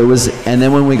 Yeah. So it was, and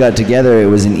then when we got together, it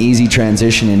was an easy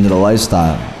transition into the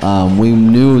lifestyle. We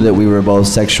knew that we were both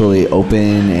sexually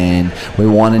open, and we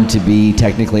wanted to be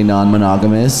technically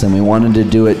non-monogamous, and we wanted to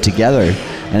do it together.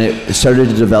 And it started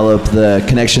to develop the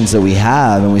connections that we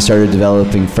have, and we started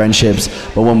developing friendships.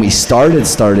 But when we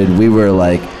started, we were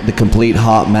like the complete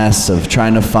hot mess of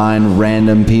trying to find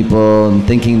random people and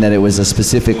thinking that it was a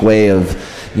specific way of,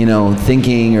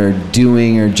 thinking or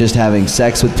doing or just having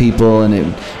sex with people.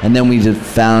 And then we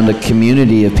found a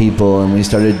community of people, and we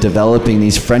started developing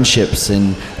these friendships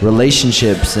and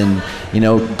relationships, and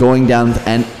going down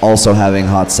and also having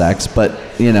hot sex. But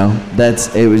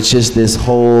it was just this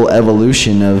whole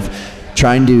evolution of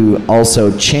trying to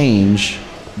also change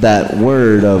that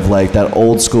word of like that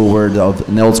old school word of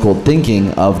an old school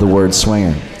thinking of the word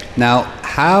swinger. Now,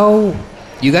 how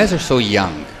you guys are so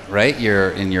young, right?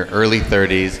 You're in your early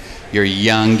 30s, you're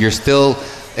young, you're still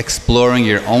exploring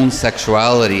your own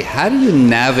sexuality. How do you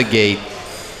navigate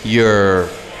your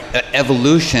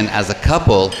evolution as a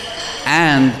couple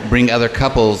and bring other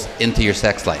couples into your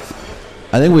sex life?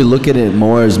 I think we look at it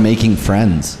more as making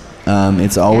friends.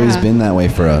 It's always been that way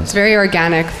for us. It's very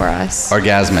organic for us.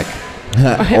 Orgasmic.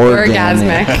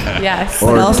 Orgasmic, yes.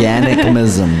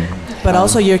 Organicism. But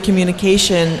also your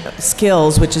communication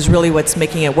skills, which is really what's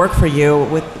making it work for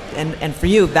you. And for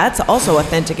you, that's also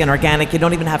authentic and organic. You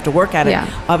don't even have to work at it.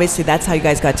 Yeah. Obviously, that's how you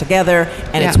guys got together,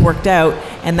 and it's worked out.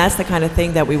 And that's the kind of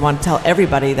thing that we want to tell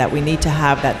everybody, that we need to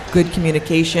have that good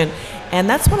communication. And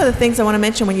that's one of the things I want to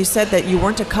mention when you said that you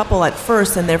weren't a couple at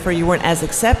first and therefore you weren't as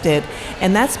accepted.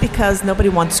 And that's because nobody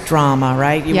wants drama,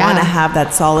 right? You want to have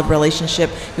that solid relationship.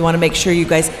 You want to make sure you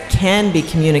guys can be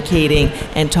communicating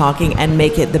and talking and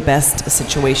make it the best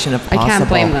situation of possible. I can't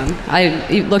blame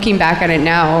them. Looking back at it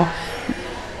now,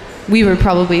 we would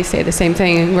probably say the same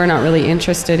thing, and we're not really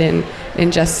interested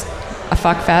in just a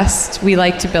fuck fest. We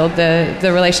like to build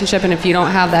the relationship, and if you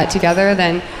don't have that together,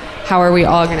 then how are we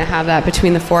all going to have that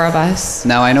between the four of us?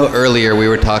 Now, I know earlier we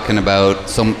were talking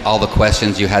about all the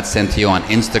questions you had sent to you on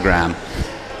Instagram.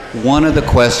 One of the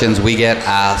questions we get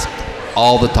asked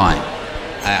all the time,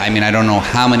 I mean, I don't know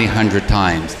how many 100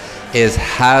 times, is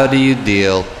how do you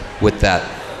deal with that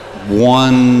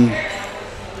one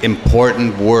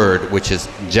important word, which is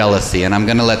jealousy? And I'm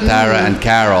going to let Taara and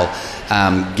Carol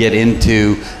get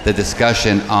into the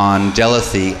discussion on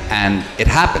jealousy, and it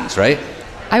happens, right?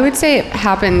 I would say it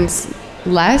happens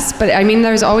less, but I mean,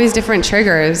 there's always different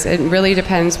triggers. It really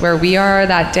depends where we are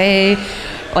that day.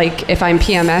 Like if I'm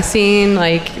PMSing,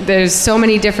 like there's so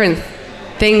many different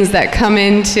things that come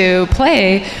into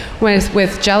play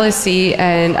with jealousy.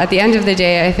 And at the end of the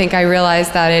day, I think I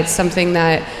realized that it's something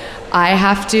that I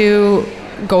have to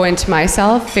go into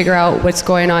myself, figure out what's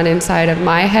going on inside of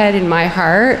my head and my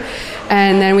heart.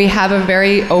 And then we have a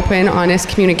very open, honest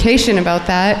communication about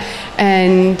that.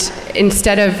 And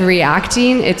instead of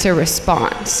reacting, it's a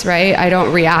response, right? I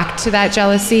don't react to that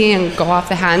jealousy and go off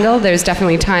the handle. There's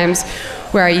definitely times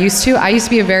where I used to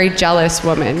be a very jealous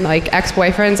woman. Like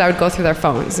ex-boyfriends, I would go through their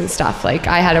phones and stuff. Like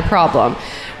I had a problem.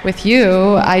 With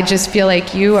you, I just feel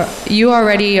like you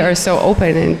already are so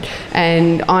open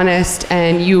and honest,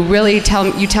 and you really tell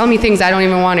me things I don't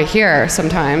even want to hear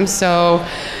sometimes. So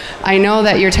I know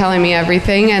that you're telling me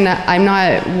everything, and I'm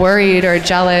not worried or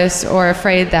jealous or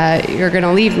afraid that you're going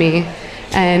to leave me.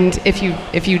 And if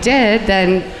you did,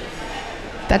 then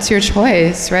that's your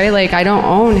choice, right? Like I don't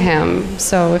own him.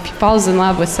 So if he falls in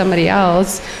love with somebody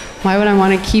else, why would I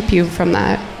want to keep you from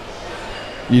that?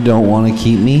 You don't want to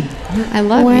keep me? I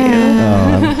love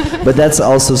you. But that's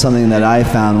also something that I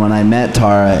found when I met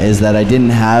Taara, is that I didn't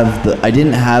have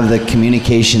the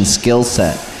communication skill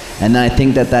set. And I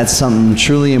think that that's something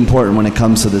truly important when it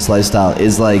comes to this lifestyle,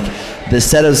 is like the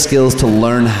set of skills to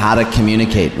learn how to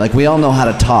communicate. Like we all know how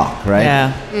to talk, right?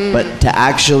 Yeah. But to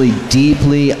actually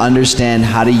deeply understand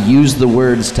how to use the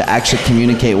words to actually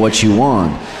communicate what you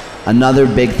want. Another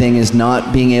big thing is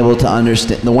not being able to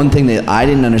understand. The one thing that I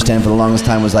didn't understand for the longest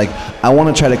time was like, I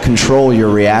want to try to control your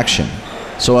reaction.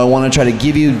 So I want to try to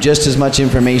give you just as much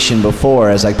information before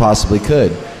as I possibly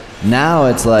could. Now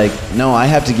it's like, no, I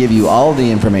have to give you all the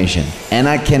information, and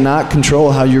I cannot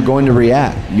control how you're going to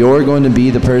react. You're going to be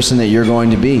the person that you're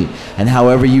going to be, and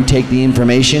however you take the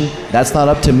information, that's not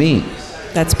up to me.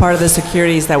 That's part of the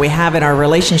securities that we have in our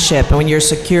relationship. And when you're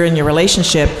secure in your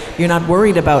relationship, you're not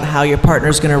worried about how your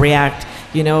partner's going to react.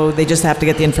 You know, they just have to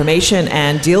get the information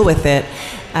and deal with it.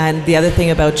 And the other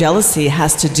thing about jealousy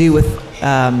has to do with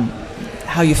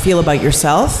how you feel about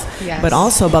yourself, yes, but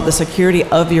also about the security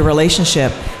of your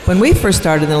relationship. When we first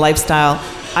started in the lifestyle,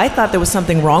 I thought there was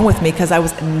something wrong with me because I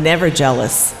was never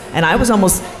jealous. And I was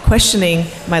almost questioning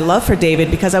my love for David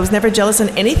because I was never jealous in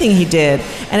anything he did.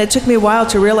 And it took me a while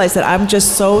to realize that I'm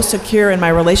just so secure in my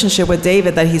relationship with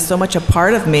David, that he's so much a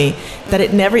part of me, that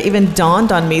it never even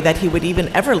dawned on me that he would even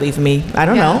ever leave me. I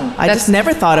don't know. I just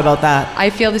never thought about that. I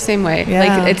feel the same way. Yeah.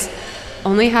 Like it's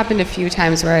only happened a few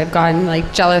times where I've gotten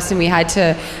like jealous and we had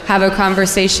to have a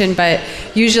conversation, but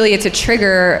usually it's a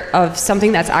trigger of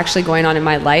something that's actually going on in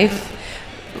my life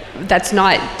that's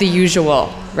not the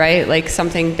usual, right? Like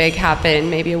something big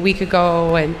happened maybe a week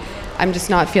ago and I'm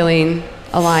just not feeling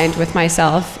aligned with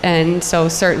myself, and so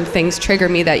certain things trigger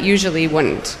me that usually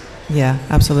wouldn't. Yeah,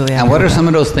 absolutely. And what are some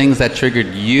of those things that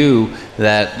triggered you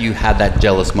that you had that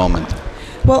jealous moment?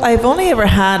 Well, I've only ever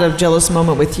had a jealous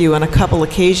moment with you on a couple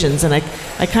occasions, and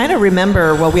I kind of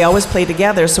remember, well, we always play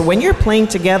together, so when you're playing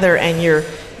together and you're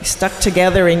stuck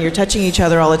together and you're touching each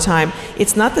other all the time,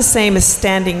 it's not the same as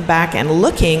standing back and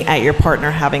looking at your partner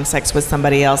having sex with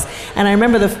somebody else. And I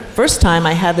remember the first time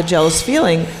I had the jealous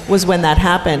feeling was when that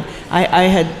happened.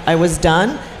 I was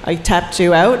done, I tapped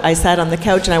you out, I sat on the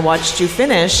couch and I watched you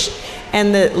finish,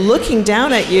 and the looking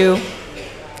down at you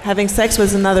having sex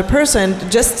with another person,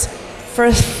 just for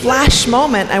a flash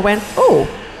moment, I went, oh,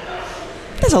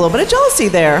 there's a little bit of jealousy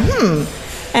there.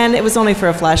 And it was only for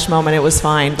a flash moment. It was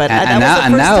fine. But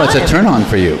now it's a turn on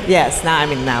for you. Yes.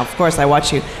 Now, of course, I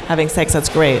watch you having sex. That's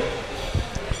great.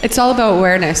 It's all about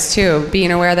awareness, too,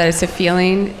 being aware that it's a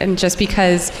feeling. And just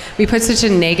because we put such a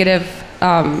negative,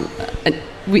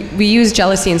 we use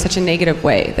jealousy in such a negative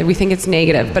way that we think it's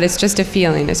negative, but it's just a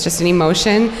feeling. It's just an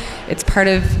emotion. It's part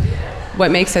of what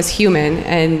makes us human,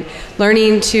 and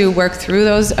learning to work through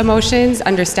those emotions,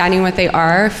 understanding what they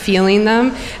are, feeling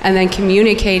them, and then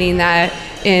communicating that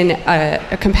in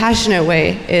a compassionate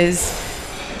way is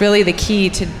really the key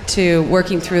to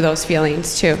working through those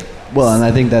feelings too. Well, and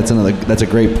I think that's a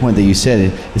great point that you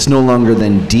said. It's no longer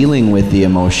then dealing with the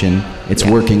emotion, it's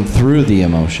working through the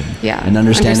emotion. Yeah. And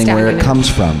understanding where it comes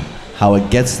from, how it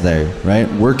gets there,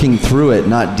 right? Working through it,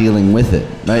 not dealing with it,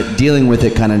 right? Dealing with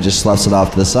it kind of just sloughs it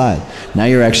off to the side. Now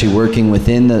you're actually working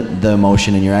within the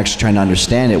emotion, and you're actually trying to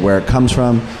understand it, where it comes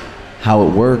from, how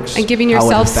it works, and giving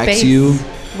yourself how it affects space you.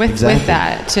 with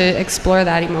that to explore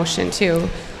that emotion too.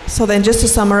 So then, just to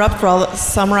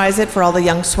summarize it for all the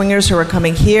young swingers who are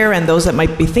coming here and those that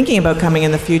might be thinking about coming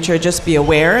in the future, just be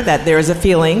aware that there is a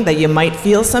feeling that you might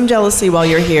feel some jealousy while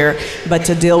you're here, but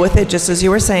to deal with it, just as you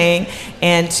were saying,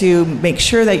 and to make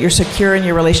sure that you're secure in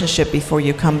your relationship before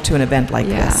you come to an event like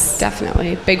this. Yeah,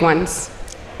 definitely. Big ones.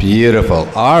 Beautiful.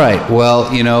 All right. Well,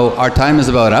 our time is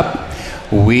about up.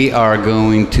 We are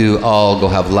going to all go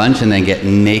have lunch and then get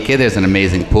naked. There's an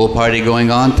amazing pool party going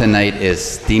on. Tonight is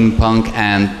steampunk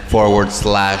and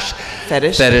 /fetish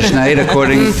night,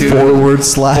 according to...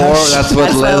 That's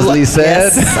what Leslie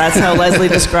said. Yes, that's how Leslie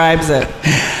describes it.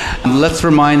 Let's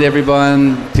remind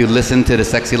everyone to listen to the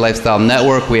Sexy Lifestyle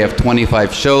Network. We have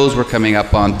 25 shows. We're coming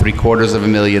up on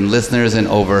 750,000 listeners in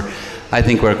over... I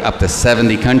think we're up to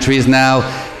 70 countries now.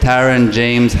 Taara and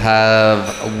James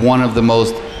have one of the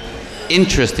most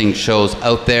interesting shows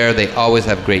out there. They always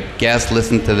have great guests.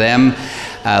 Listen to them,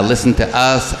 listen to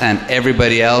us and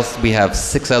everybody else. We have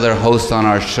 6 other hosts on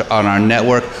our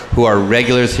network who are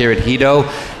regulars here at Hedo,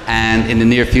 and in the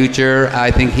near future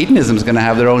I think Hedonism is going to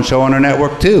have their own show on our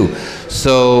network too.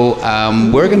 So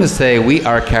we're going to say we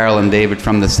are Carol and David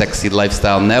from the Sexy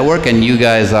Lifestyle Network, and you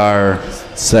guys are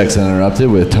Sex Uninterrupted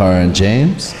with Taara and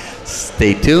James.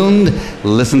 Stay tuned,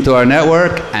 listen to our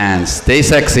network, and stay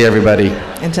sexy, everybody.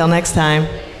 Until next time.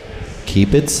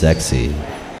 Keep it sexy.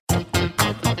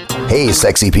 Hey,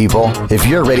 sexy people. If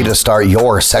you're ready to start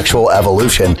your sexual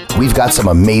evolution, we've got some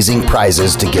amazing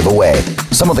prizes to give away.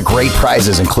 Some of the great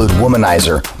prizes include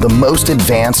Womanizer, the most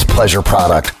advanced pleasure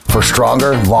product for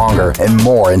stronger, longer, and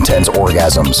more intense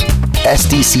orgasms.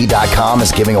 SDC.com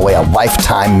is giving away a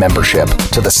lifetime membership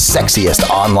to the sexiest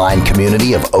online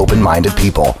community of open-minded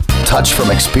people. Touch from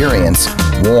experience,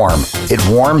 warm. It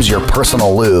warms your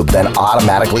personal lube, then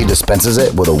automatically dispenses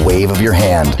it with a wave of your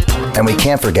hand. And we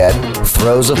can't forget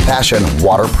Throes of Passion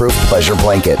waterproof pleasure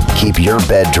blanket. Keep your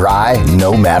bed dry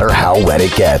no matter how wet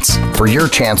it gets. For your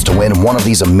chance to win one of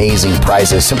these amazing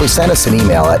prizes, simply send us an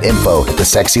email at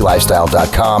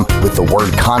info@thesexylifestyle.com with the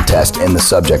word contest in the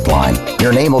subject line.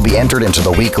 Your name will be entered into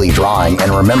the weekly drawing,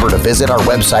 and remember to visit our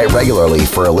website regularly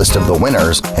for a list of the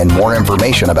winners and more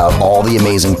information about all the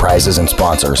amazing prizes and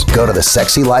sponsors. Go to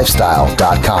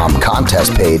thesexylifestyle.com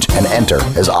contest page and enter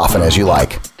as often as you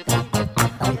like.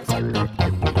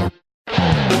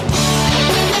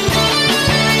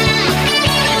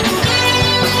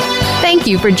 Thank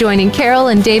you for joining Carol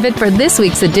and David for this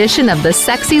week's edition of The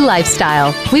Sexy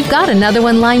Lifestyle. We've got another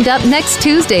one lined up next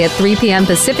Tuesday at 3 p.m.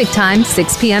 Pacific Time,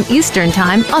 6 p.m. Eastern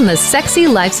Time on the Sexy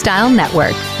Lifestyle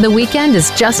Network. The weekend is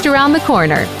just around the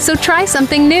corner, so try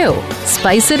something new,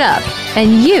 spice it up,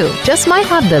 and you just might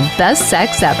have the best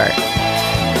sex ever.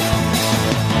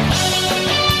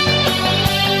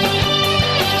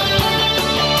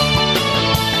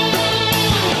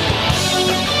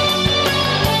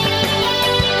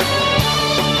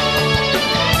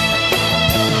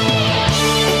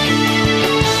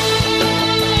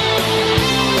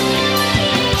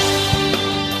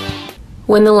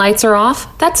 When the lights are off,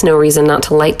 that's no reason not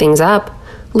to light things up.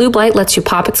 Lube Light lets you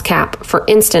pop its cap for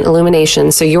instant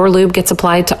illumination, so your lube gets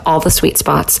applied to all the sweet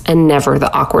spots and never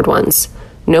the awkward ones.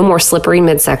 No more slippery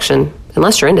midsection,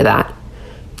 unless you're into that.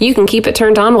 You can keep it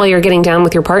turned on while you're getting down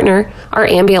with your partner. Our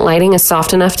ambient lighting is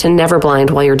soft enough to never blind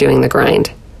while you're doing the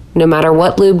grind. No matter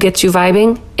what lube gets you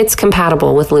vibing, it's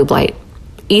compatible with Lube Light.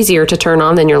 Easier to turn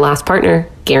on than your last partner,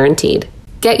 guaranteed.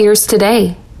 Get yours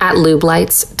today at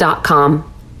lubelights.com.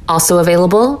 Also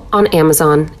available on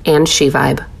Amazon and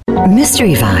SheVibe.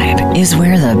 Mystery Vibe is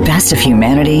where the best of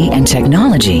humanity and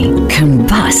technology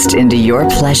combust into your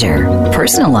pleasure.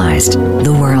 Personalized,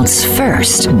 the world's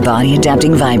first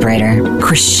body-adapting vibrator.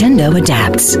 Crescendo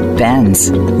adapts,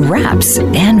 bends, wraps,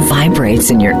 and vibrates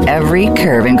in your every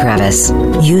curve and crevice.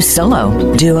 Use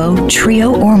solo, duo,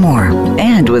 trio, or more.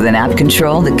 And with an app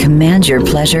control that commands your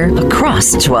pleasure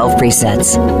across 12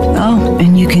 presets. Oh,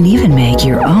 and you can even make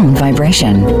your own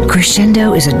vibration.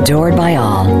 Crescendo is adored by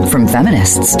all, from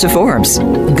feminists to Forbes.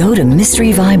 Go to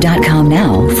mysteryvibe.com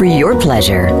now for your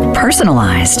pleasure.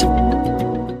 Personalized.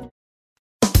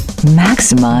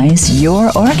 Maximize your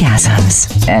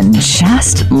orgasms and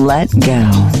just let go.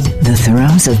 The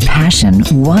Throes of Passion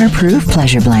waterproof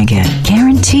pleasure blanket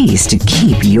guarantees to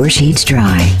keep your sheets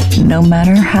dry, no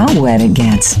matter how wet it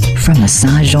gets. From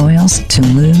massage oils to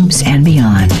lubes and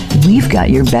beyond, we've got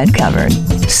your bed covered.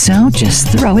 So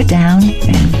just throw it down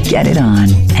and get it on,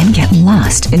 and get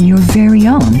lost in your very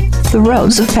own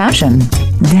Throes of Passion.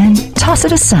 Then toss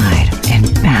it aside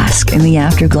and bask in the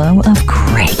afterglow of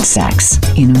great sex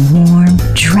in warm,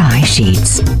 dry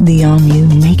sheets. The all-new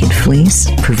Naked Fleece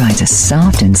provides a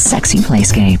soft and sexy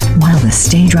playscape, while the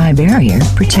Stay Dry barrier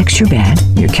protects your bed,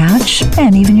 your couch,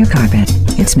 and even your carpet.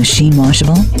 It's machine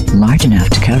washable, large enough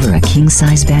to cover a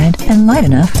king-size bed, and light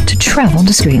enough to travel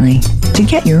discreetly. To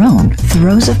get your own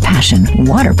Throes of Passion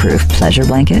waterproof pleasure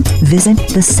blanket, visit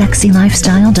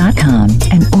thesexylifestyle.com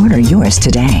and order yours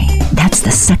today. That's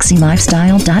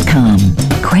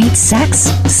thesexylifestyle.com. Great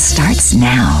sex starts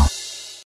now.